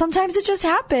purpose. Sometimes it just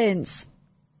happens.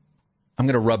 I'm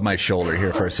going to rub my shoulder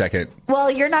here for a second.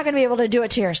 Well, you're not going to be able to do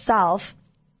it to yourself.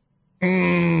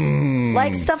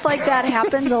 Stuff like that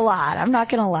happens a lot. I'm not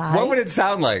going to lie. What would it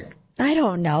sound like? I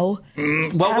don't know.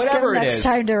 Well, whatever it is. It's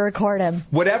time to record him.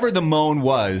 Whatever the moan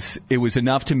was, it was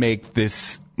enough to make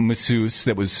this masseuse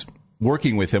that was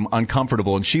working with him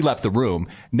uncomfortable, and she left the room.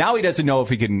 Now he doesn't know if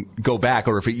he can go back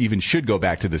or if he even should go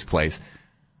back to this place.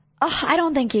 I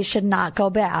don't think he should not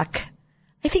go back.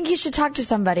 I think you should talk to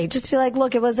somebody. Just be like,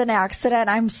 look, it was an accident.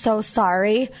 I'm so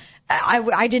sorry.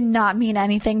 I did not mean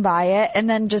anything by it. And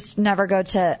then just never go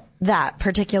to that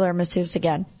particular masseuse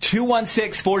again.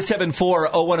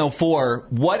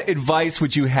 216-474-0104. What advice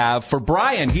would you have for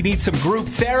Brian? He needs some group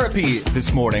therapy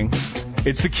this morning.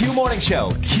 It's the Q Morning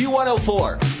Show,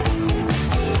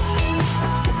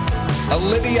 Q104.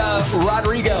 Olivia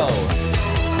Rodrigo.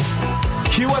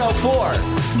 Q104,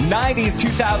 90s,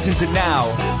 2000s, and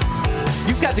now.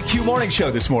 You've got the Q Morning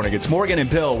Show this morning. It's Morgan and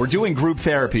Bill. We're doing group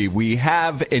therapy. We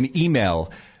have an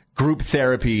email group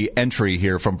therapy entry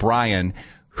here from Brian,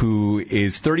 who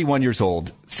is 31 years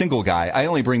old, single guy. I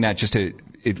only bring that just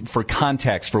for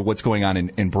context for what's going on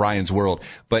in Brian's world.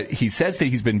 But he says that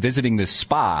he's been visiting this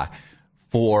spa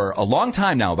for a long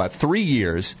time now, about 3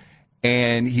 years,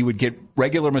 and he would get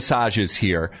regular massages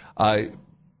here.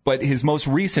 But his most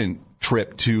recent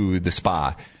trip to the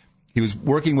spa, he was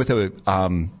working with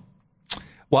a...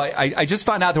 Well, I just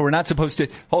found out that we're not supposed to...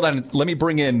 Hold on. Let me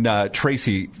bring in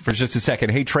Tracy for just a second.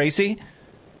 Hey, Tracy.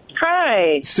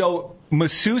 Hi. So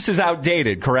masseuse is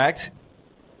outdated, correct?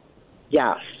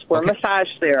 Yes. We're massage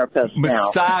therapists now.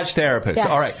 Massage therapists. Yes.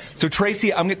 All right. So,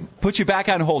 Tracy, I'm going to put you back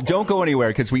on hold. Don't go anywhere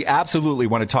because we absolutely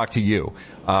want to talk to you.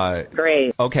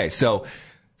 Great. Okay. So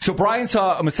Brian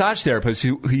saw a massage therapist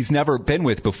who he's never been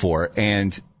with before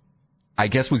and I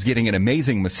guess was getting an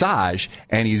amazing massage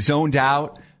and he zoned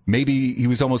out. Maybe he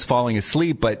was almost falling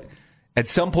asleep, but at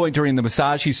some point during the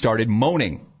massage, he started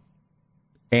moaning.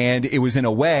 And it was in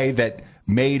a way that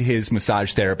made his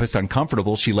massage therapist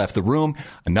uncomfortable. She left the room.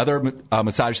 Another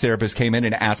massage therapist came in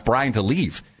and asked Brian to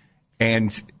leave.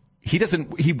 And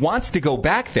he wants to go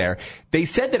back there. They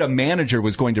said that a manager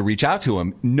was going to reach out to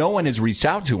him. No one has reached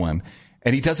out to him.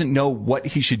 And he doesn't know what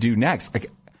he should do next. Like,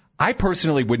 I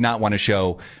personally would not want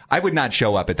to I would not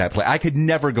show up at that place. I could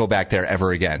never go back there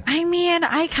ever again. I mean,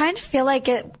 I kind of feel like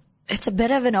it's a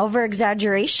bit of an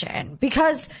over-exaggeration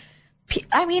because,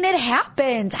 I mean, it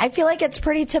happens. I feel like it's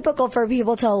pretty typical for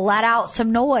people to let out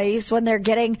some noise when they're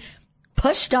getting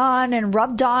pushed on and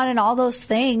rubbed on and all those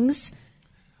things.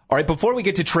 All right, before we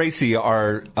get to Tracy,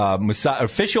 our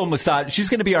official massage, she's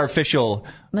going to be our official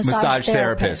massage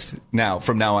therapist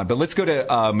from now on. But let's go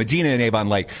to Medina in Avon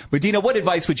Lake. Medina, what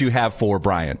advice would you have for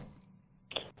Brian?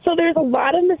 So there's a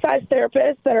lot of massage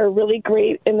therapists that are really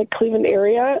great in the Cleveland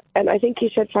area, and I think you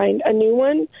should find a new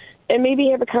one and maybe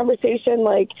have a conversation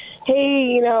like,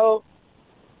 hey,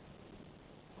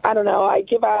 I don't know, I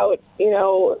give out,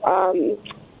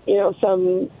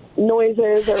 some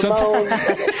noises or moans.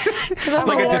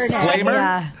 Like a disclaimer?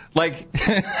 Yeah. Like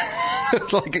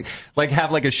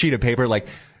have like a sheet of paper, like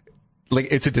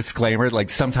it's a disclaimer, like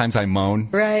sometimes I moan.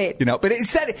 Right. But he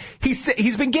said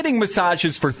he's been getting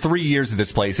massages for 3 years at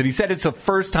this place, and he said it's the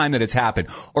first time that it's happened.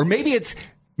 Or maybe it's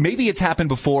happened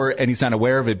before and he's not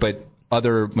aware of it, but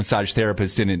other massage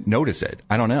therapists didn't notice it.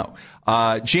 I don't know.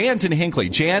 Jan's in Hinckley.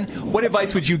 Jan, what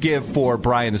advice would you give for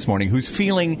Brian this morning, who's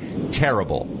feeling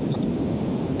terrible?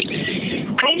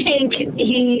 I think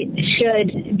he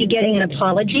should be getting an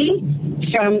apology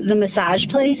from the massage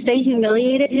place. They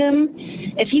humiliated him.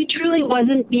 If he truly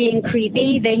wasn't being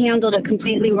creepy, they handled it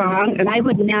completely wrong, and I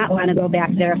would not want to go back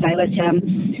there if I was him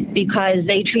because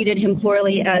they treated him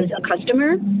poorly as a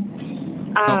customer.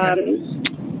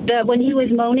 When he was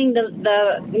moaning, the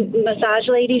massage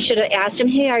lady should have asked him,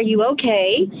 hey, are you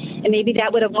okay? And maybe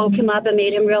that would have woke him up and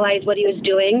made him realize what he was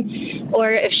doing.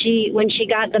 Or when she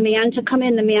got the man to come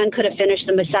in, the man could have finished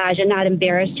the massage and not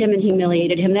embarrassed him and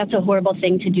humiliated him. That's a horrible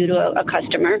thing to do to a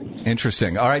customer.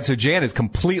 Interesting. All right, so Jan is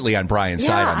completely on Brian's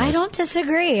side on this. I don't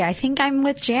disagree. I think I'm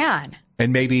with Jan.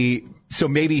 And maybe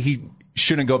he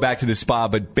shouldn't go back to the spa,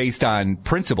 but based on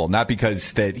principle, not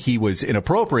because that he was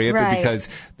inappropriate, but because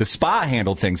the spa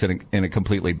handled things in a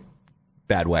completely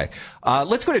bad way.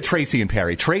 Let's go to Tracy and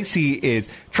Perry. Tracy,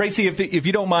 if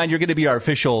you don't mind, you're going to be our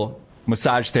official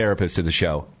massage therapist of the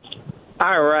show.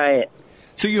 All right.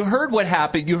 So you heard what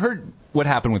happened. You heard what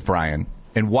happened with Brian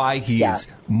and why he is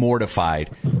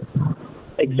mortified.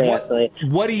 Exactly.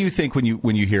 What do you think when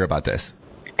you hear about this?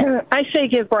 I say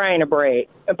give Brian a break.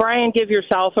 Brian, give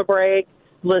yourself a break.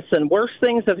 Listen, worse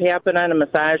things have happened on a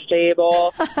massage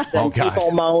table than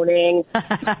people moaning.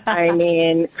 I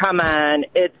mean, come on.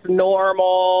 It's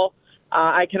normal.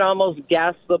 I can almost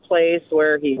guess the place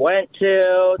where he went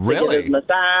to get his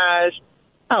massage.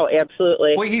 Oh,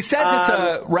 absolutely. Well, he says it's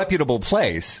a reputable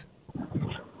place.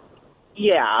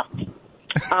 Yeah.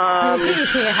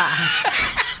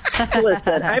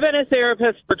 Listen, I've been a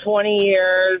therapist for 20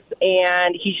 years,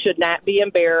 and he should not be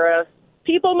embarrassed.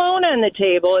 People moan on the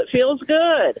table. It feels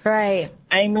good. Right.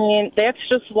 I mean, that's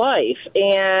just life.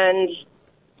 And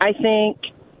I think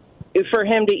for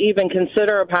him to even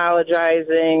consider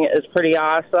apologizing is pretty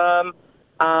awesome.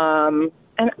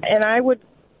 And I would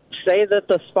say that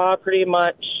the spa pretty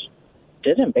much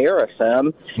did embarrass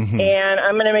him. And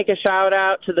I'm going to make a shout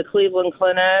out to the Cleveland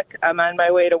Clinic. I'm on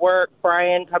my way to work.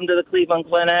 Brian, come to the Cleveland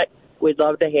Clinic. We'd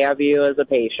love to have you as a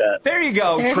patient. There you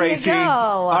go, There Tracy. you go.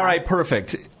 All right,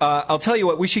 perfect. I'll tell you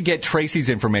what, we should get Tracy's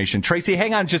information. Tracy,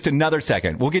 hang on just another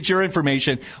second. We'll get your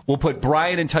information. We'll put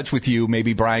Brian in touch with you.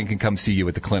 Maybe Brian can come see you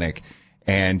at the clinic.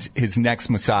 And his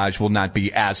next massage will not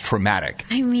be as traumatic.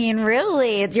 I mean,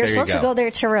 really, you're supposed to go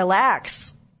there to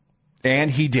relax.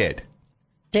 And he did.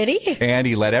 Did he? And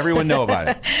he let everyone know about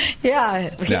it.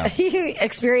 Yeah. No. He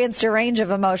experienced a range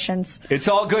of emotions. It's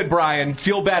all good, Brian.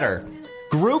 Feel better.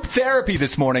 Group therapy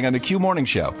this morning on the Q Morning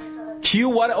Show.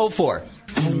 Q104.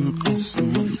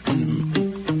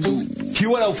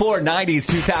 Q104, 90s,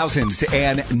 2000s,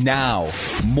 and now.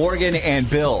 Morgan and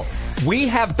Bill. We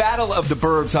have Battle of the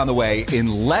Burbs on the way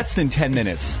in less than 10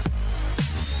 minutes.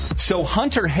 So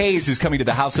Hunter Hayes is coming to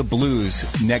the House of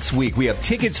Blues next week. We have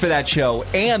tickets for that show,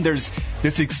 and there's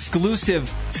this exclusive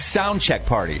sound check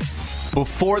party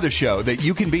before the show that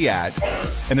you can be at.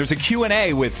 And there's a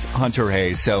Q&A with Hunter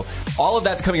Hayes. So all of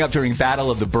that's coming up during Battle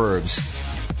of the Burbs.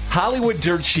 Hollywood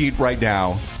Dirt Sheet right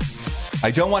now. I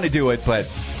don't want to do it,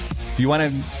 but do you want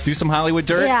to do some Hollywood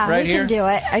Dirt right here? Yeah, we can do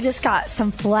it. I just got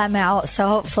some phlegm out, so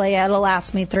hopefully it'll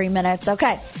last me 3 minutes.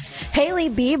 Okay. Hailey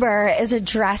Bieber is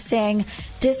addressing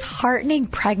disheartening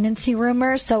pregnancy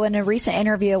rumors. So in a recent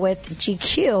interview with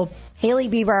GQ, Hailey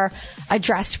Bieber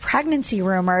addressed pregnancy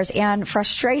rumors and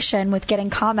frustration with getting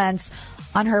comments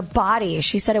on her body.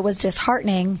 She said it was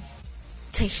disheartening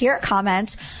to hear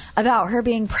comments about her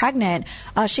being pregnant.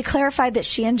 She clarified that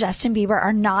she and Justin Bieber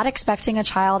are not expecting a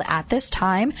child at this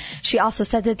time. She also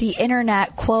said that the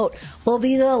internet, quote, will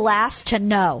be the last to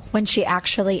know when she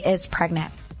actually is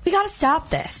pregnant. We got to stop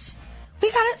this. We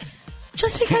got to,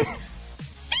 just because,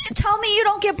 tell me you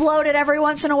don't get bloated every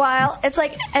once in a while. It's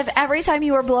like, if every time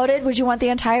you were bloated, would you want the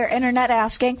entire internet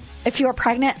asking if you were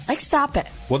pregnant? Like, stop it.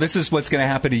 Well, this is what's going to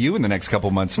happen to you in the next couple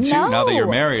months, too. No. Now that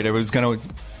you're married, it was going to...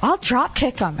 I'll drop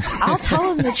kick him. I'll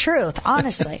tell him the truth,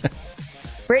 honestly.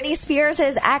 Britney Spears'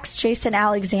 ex, Jason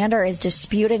Alexander, is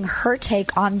disputing her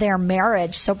take on their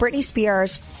marriage. So Britney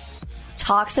Spears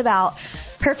talks about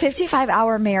her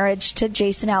 55-hour marriage to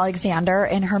Jason Alexander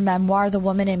in her memoir, The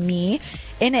Woman in Me.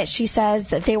 In it, she says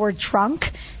that they were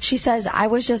drunk. She says, I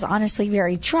was just honestly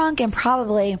very drunk and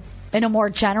probably, in a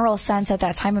more general sense at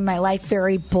that time in my life,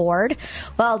 very bored.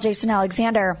 Well, Jason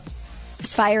Alexander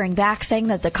is firing back, saying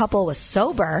that the couple was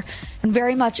sober and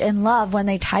very much in love when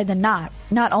they tied the knot.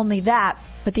 Not only that,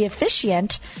 but the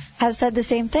officiant has said the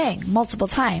same thing multiple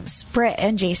times. Britt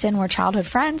and Jason were childhood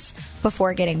friends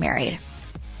before getting married.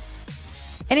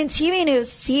 And in TV news,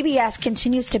 CBS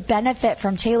continues to benefit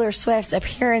from Taylor Swift's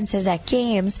appearances at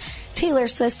games. Taylor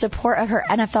Swift's support of her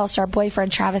NFL star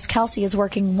boyfriend Travis Kelce is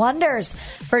working wonders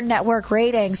for network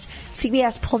ratings.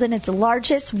 CBS pulled in its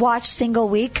largest watched single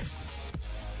week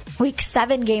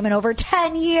 7 game in over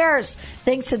 10 years,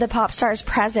 thanks to the pop star's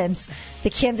presence. The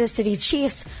Kansas City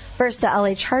Chiefs versus the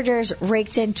LA Chargers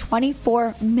raked in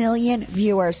 24 million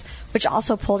viewers, which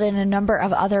also pulled in a number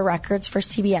of other records for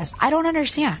CBS. I don't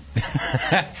understand.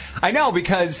 I know,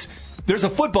 because there's a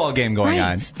football game going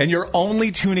on, and you're only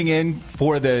tuning in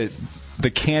for the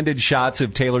candid shots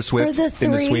of Taylor Swift for the in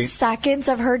the 3 suite. seconds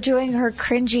of her doing her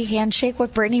cringy handshake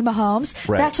with Brittany Mahomes.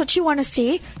 Right. That's what you want to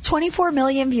see. 24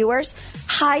 million viewers,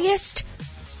 highest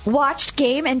watched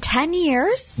game in 10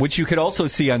 years. Which you could also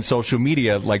see on social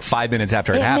media like 5 minutes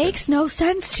after it It happened. makes no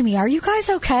sense to me. Are you guys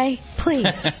okay?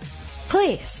 Please.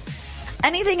 Please.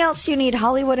 Anything else you need,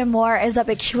 Hollywood and more, is up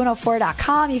at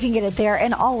Q104.com. You can get it there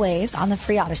and always on the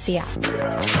free Odyssey app.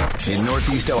 In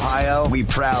Northeast Ohio, we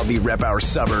proudly rep our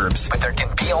suburbs, but there can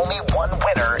be only one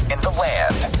winner in the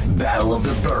land. Battle of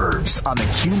the Burbs on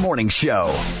the Q Morning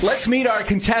Show. Let's meet our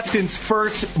contestants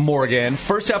first, Morgan.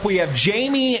 First up, we have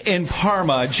Jamie in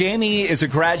Parma. Jamie is a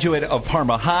graduate of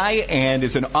Parma High and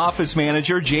is an office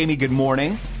manager. Jamie, good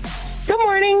morning. Good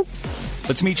morning.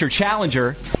 Let's meet your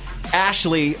challenger,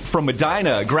 Ashley from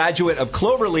Medina, a graduate of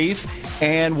Cloverleaf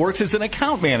and works as an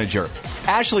account manager.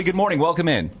 Ashley, good morning. Welcome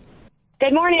in.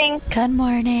 Good morning. Good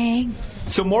morning.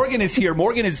 So Morgan is here.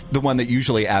 Morgan is the one that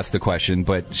usually asks the question,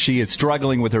 but she is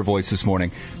struggling with her voice this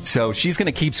morning. So she's going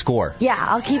to keep score. Yeah,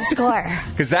 I'll keep score.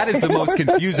 Because that is the most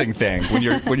confusing thing when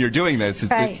you're doing this, is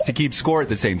Right. to keep score at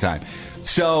the same time.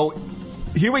 So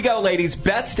here we go, ladies.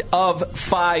 Best of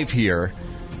 5 here.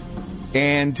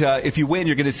 And if you win,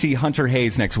 you're going to see Hunter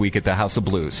Hayes next week at the House of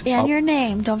Blues. And your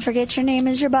name. Don't forget your name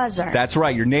is your buzzer. That's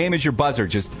right. Your name is your buzzer.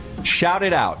 Just shout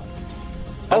it out.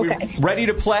 Are we ready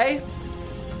to play?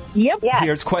 Yep. Yes.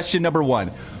 Here's question number 1.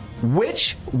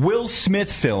 Which Will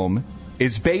Smith film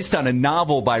is based on a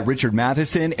novel by Richard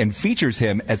Matheson and features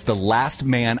him as the last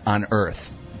man on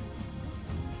Earth?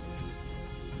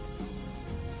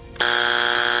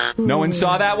 No one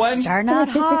saw that one? Starting out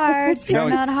hard.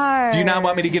 Starting out hard. Do you not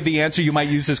want me to give the answer? You might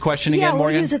use this question again, Morgan? Yeah,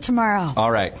 we'll use it tomorrow. All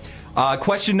right.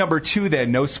 Question number 2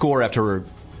 then. No score after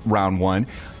round 1.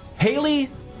 Haley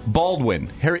Baldwin.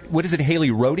 What is it, Haley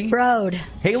Rohde? Road.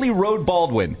 Haley Road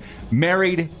Baldwin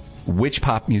married which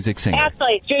pop music singer?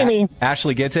 Ashley. Jamie.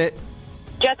 Ashley gets it?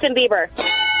 Justin Bieber.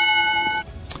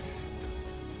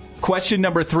 Question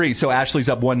number 3. So Ashley's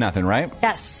up 1-0, right?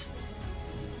 Yes.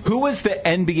 Who was the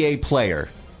NBA player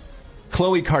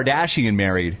Khloe Kardashian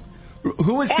married?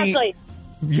 Who was Ashley.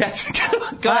 Yes.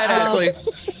 Go ahead, Ashley.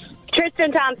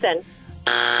 Tristan Thompson.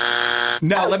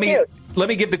 No, let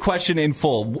me give the question in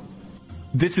full.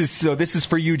 This is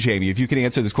for you, Jamie, if you can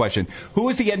answer this question. Who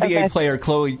was the NBA player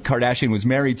Khloe Kardashian was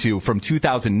married to from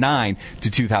 2009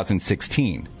 to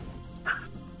 2016?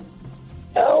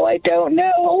 Oh, I don't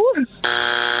know.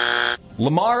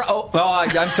 Lamar.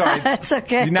 I'm sorry. That's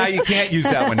okay. Now you can't use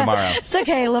that one tomorrow. It's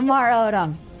okay. Lamar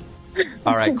Odom.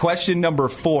 All right. Question number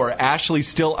 4. Ashley's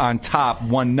still on top,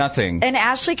 1-0. And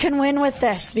Ashley can win with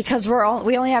this because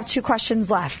we only have 2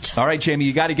 questions left. All right, Jamie,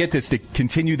 you got to get this to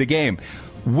continue the game.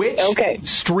 Which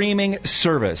streaming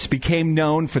service became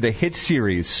known for the hit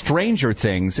series Stranger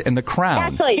Things and The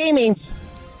Crown? Ashley. Jamie.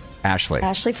 Ashley.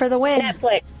 Ashley for the win.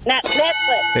 Netflix.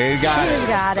 Netflix. There you got it. She's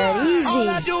got it. Easy. All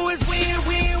I do is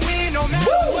win, no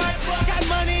matter what. Got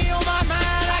money on my mind,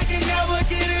 I can never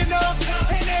get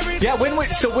enough. And everything. Yeah, when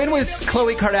was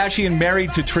Khloe Kardashian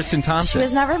married to Tristan Thompson? She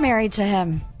was never married to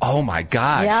him. Oh, my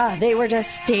gosh. Yeah, they were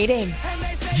just dating.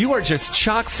 You are just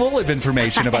chock full of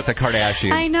information about the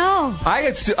Kardashians. I know.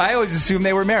 I always assumed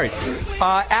they were married.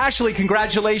 Ashley,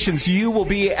 congratulations. You will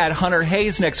be at Hunter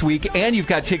Hayes next week, and you've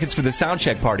got tickets for the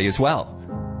Soundcheck party as well.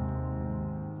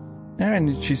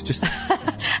 And she's just...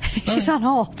 She's on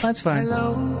hold. That's fine.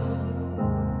 Hello,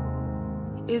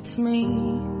 it's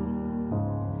me.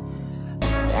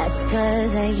 That's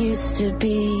 'cause I used to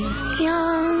be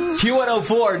young.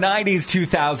 Q104, 90s,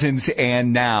 2000s,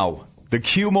 and now. The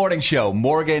Q Morning Show,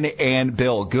 Morgan and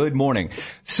Bill. Good morning.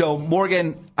 So,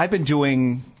 Morgan, I've been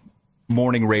doing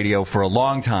morning radio for a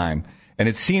long time, and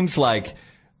it seems like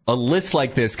a list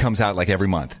like this comes out like every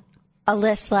month. A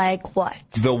list like what?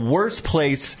 The worst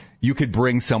place you could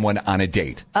bring someone on a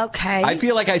date. Okay. I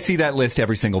feel like I see that list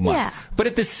every single month. Yeah. But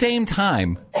at the same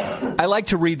time, I like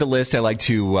to read the list. I like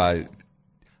to,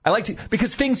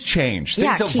 because things change.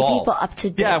 Things keep evolve. people up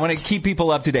to date. Yeah, I want to keep people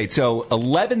up to date. So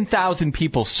 11,000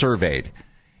 people surveyed.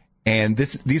 And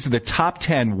these are the top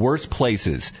 10 worst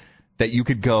places that you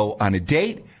could go on a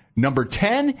date. Number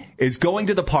 10 is going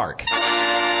to the park.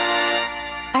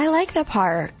 I like the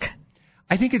park.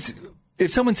 I think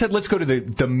if someone said, let's go to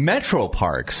the metro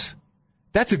parks,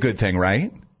 that's a good thing,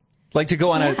 right? Like to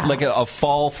go on a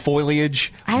fall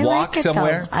foliage walk like it,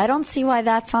 somewhere. Though. I don't see why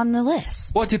that's on the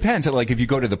list. Well, it depends. Like if you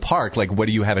go to the park, like what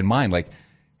do you have in mind? Like,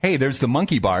 hey, there's the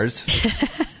monkey bars.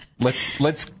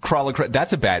 let's crawl across.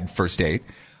 That's a bad first date.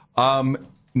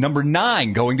 Number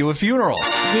 9, going to a funeral.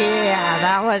 Yeah,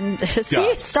 that one.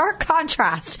 See, stark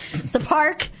contrast. The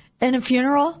park and a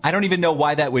funeral. I don't even know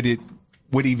why that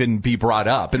would even be brought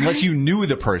up unless you knew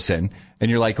the person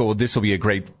and you're like, oh, well, this will be a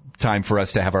great time for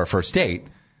us to have our first date.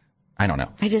 I don't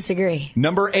know. I disagree.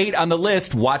 Number 8 on the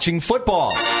list, watching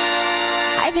football.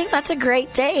 I think that's a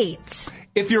great date.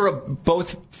 If you're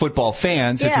both football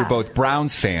fans, if you're both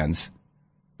Browns fans,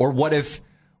 or what if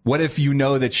you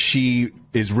know that she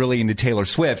is really into Taylor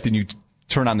Swift and you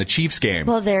turn on the Chiefs game?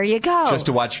 Well, there you go. Just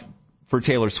to watch for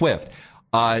Taylor Swift.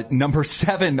 Number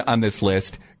 7 on this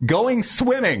list, going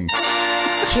swimming.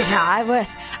 Yeah,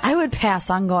 I would pass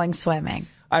on going swimming.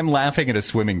 I'm laughing at a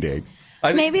swimming date.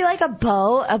 Maybe like a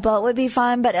boat. A boat would be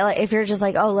fun, but if you're just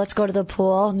like, oh, let's go to the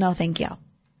pool, no, thank you.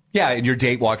 Yeah, and your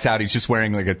date walks out, he's just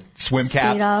wearing like a swim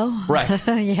cap. Speedo. Right.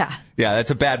 Yeah. Yeah, that's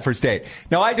a bad first date.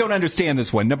 Now, I don't understand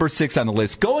this one. Number 6 on the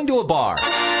list, going to a bar.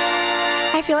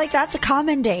 I feel like that's a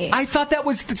common date. I thought that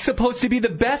was supposed to be the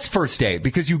best first date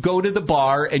because you go to the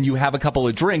bar and you have a couple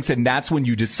of drinks and that's when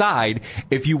you decide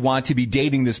if you want to be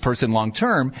dating this person long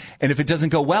term. And if it doesn't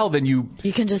go well, then you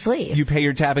can just leave. You pay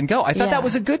your tab and go. I thought that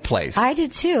was a good place. I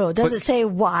did too. Does it say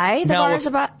why the bar is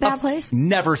a bad place?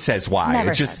 Never says why.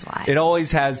 Never says why. It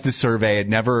always has the survey. It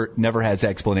never has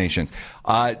explanations.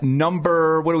 What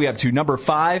are we up to? Number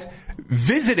 5,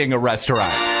 visiting a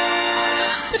restaurant.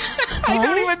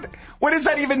 What does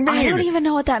that even mean? I don't even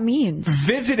know what that means.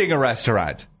 Visiting a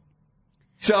restaurant.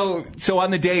 So on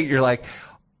the date, you're like,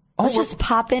 Let's just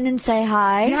pop in and say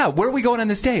hi. Yeah, where are we going on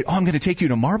this date? Oh, I'm going to take you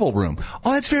to Marble Room.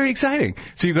 Oh, that's very exciting.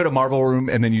 So you go to Marble Room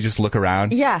and then you just look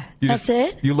around. Yeah, that's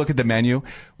it. You look at the menu.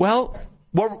 Well,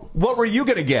 what were you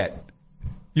going to get?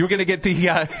 You were going to get the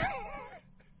going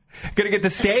to get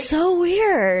the steak? That's so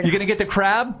weird. You going to get the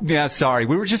crab? Yeah, sorry.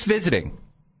 We were just visiting.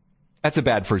 That's a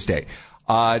bad first date.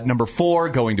 Number 4,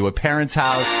 going to a parent's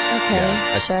house. Okay,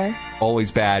 yeah, sure.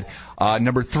 Always bad.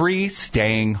 Number 3,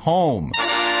 staying home.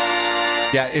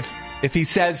 Yeah, if he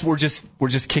says we're just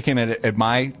kicking it at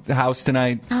my house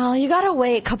tonight. Oh, you got to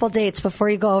wait a couple dates before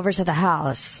you go over to the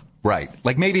house. Right.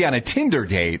 Like maybe on a Tinder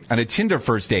date, on a Tinder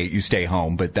first date, you stay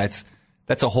home, but that's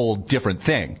a whole different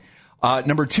thing.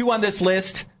 Number 2 on this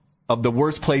list of the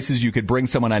worst places you could bring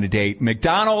someone on a date,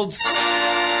 McDonald's.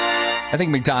 I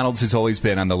think McDonald's has always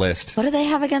been on the list. What do they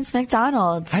have against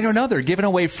McDonald's? I don't know. They're giving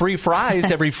away free fries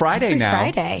every Friday now.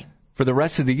 Friday. For the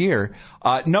rest of the year.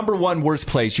 Number 1 worst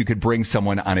place you could bring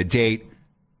someone on a date,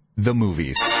 the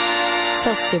movies.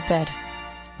 So stupid.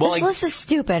 Well, this list is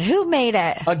stupid. Who made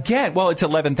it? Again, well, it's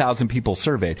 11,000 people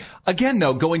surveyed. Again,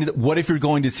 though, what if you're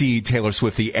going to see Taylor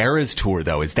Swift, the Eras Tour,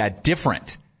 though? Is that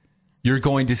different? You're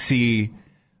going to see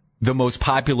the most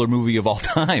popular movie of all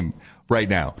time right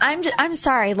now. I'm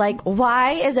sorry. Like,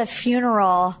 why is a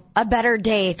funeral a better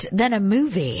date than a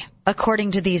movie,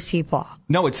 according to these people?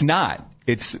 No, it's not.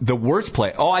 It's the worst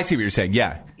place. Oh, I see what you're saying.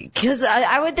 Yeah. Because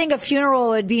I would think a funeral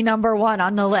would be number 1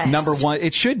 on the list. Number 1,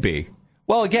 it should be.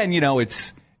 Well, again,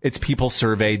 it's people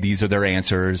surveyed. These are their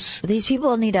answers. These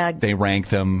people need to... They rank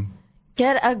them.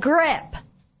 Get a grip.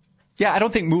 Yeah, I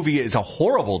don't think movie is a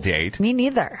horrible date. Me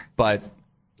neither. But,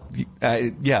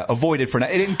 avoid it for now.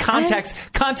 In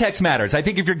context matters. I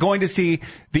think if you're going to see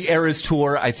the Eras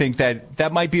Tour, I think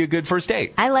that might be a good first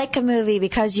date. I like a movie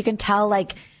because you can tell,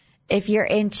 like, if you're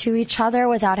into each other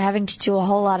without having to do a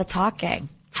whole lot of talking.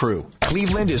 True.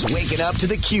 Cleveland is waking up to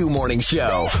the Q Morning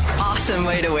Show. Awesome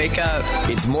way to wake up.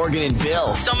 It's Morgan and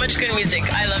Bill. So much good music.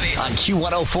 I love it. On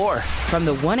Q104. From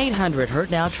the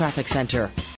 1-800-HURT-NOW traffic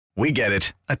center. We get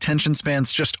it. Attention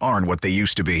spans just aren't what they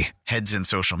used to be. Heads in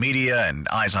social media and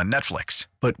eyes on Netflix.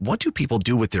 But what do people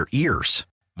do with their ears?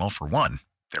 Well, for one,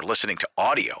 they're listening to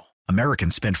audio.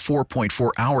 Americans spend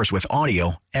 4.4 hours with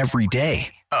audio every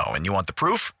day. Oh, and you want the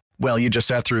proof? Well, you just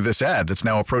sat through this ad that's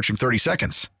now approaching 30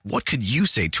 seconds. What could you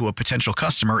say to a potential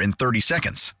customer in 30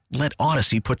 seconds? Let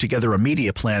Odyssey put together a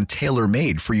media plan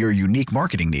tailor-made for your unique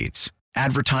marketing needs.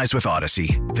 Advertise with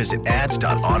Odyssey. Visit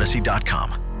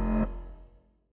ads.odyssey.com.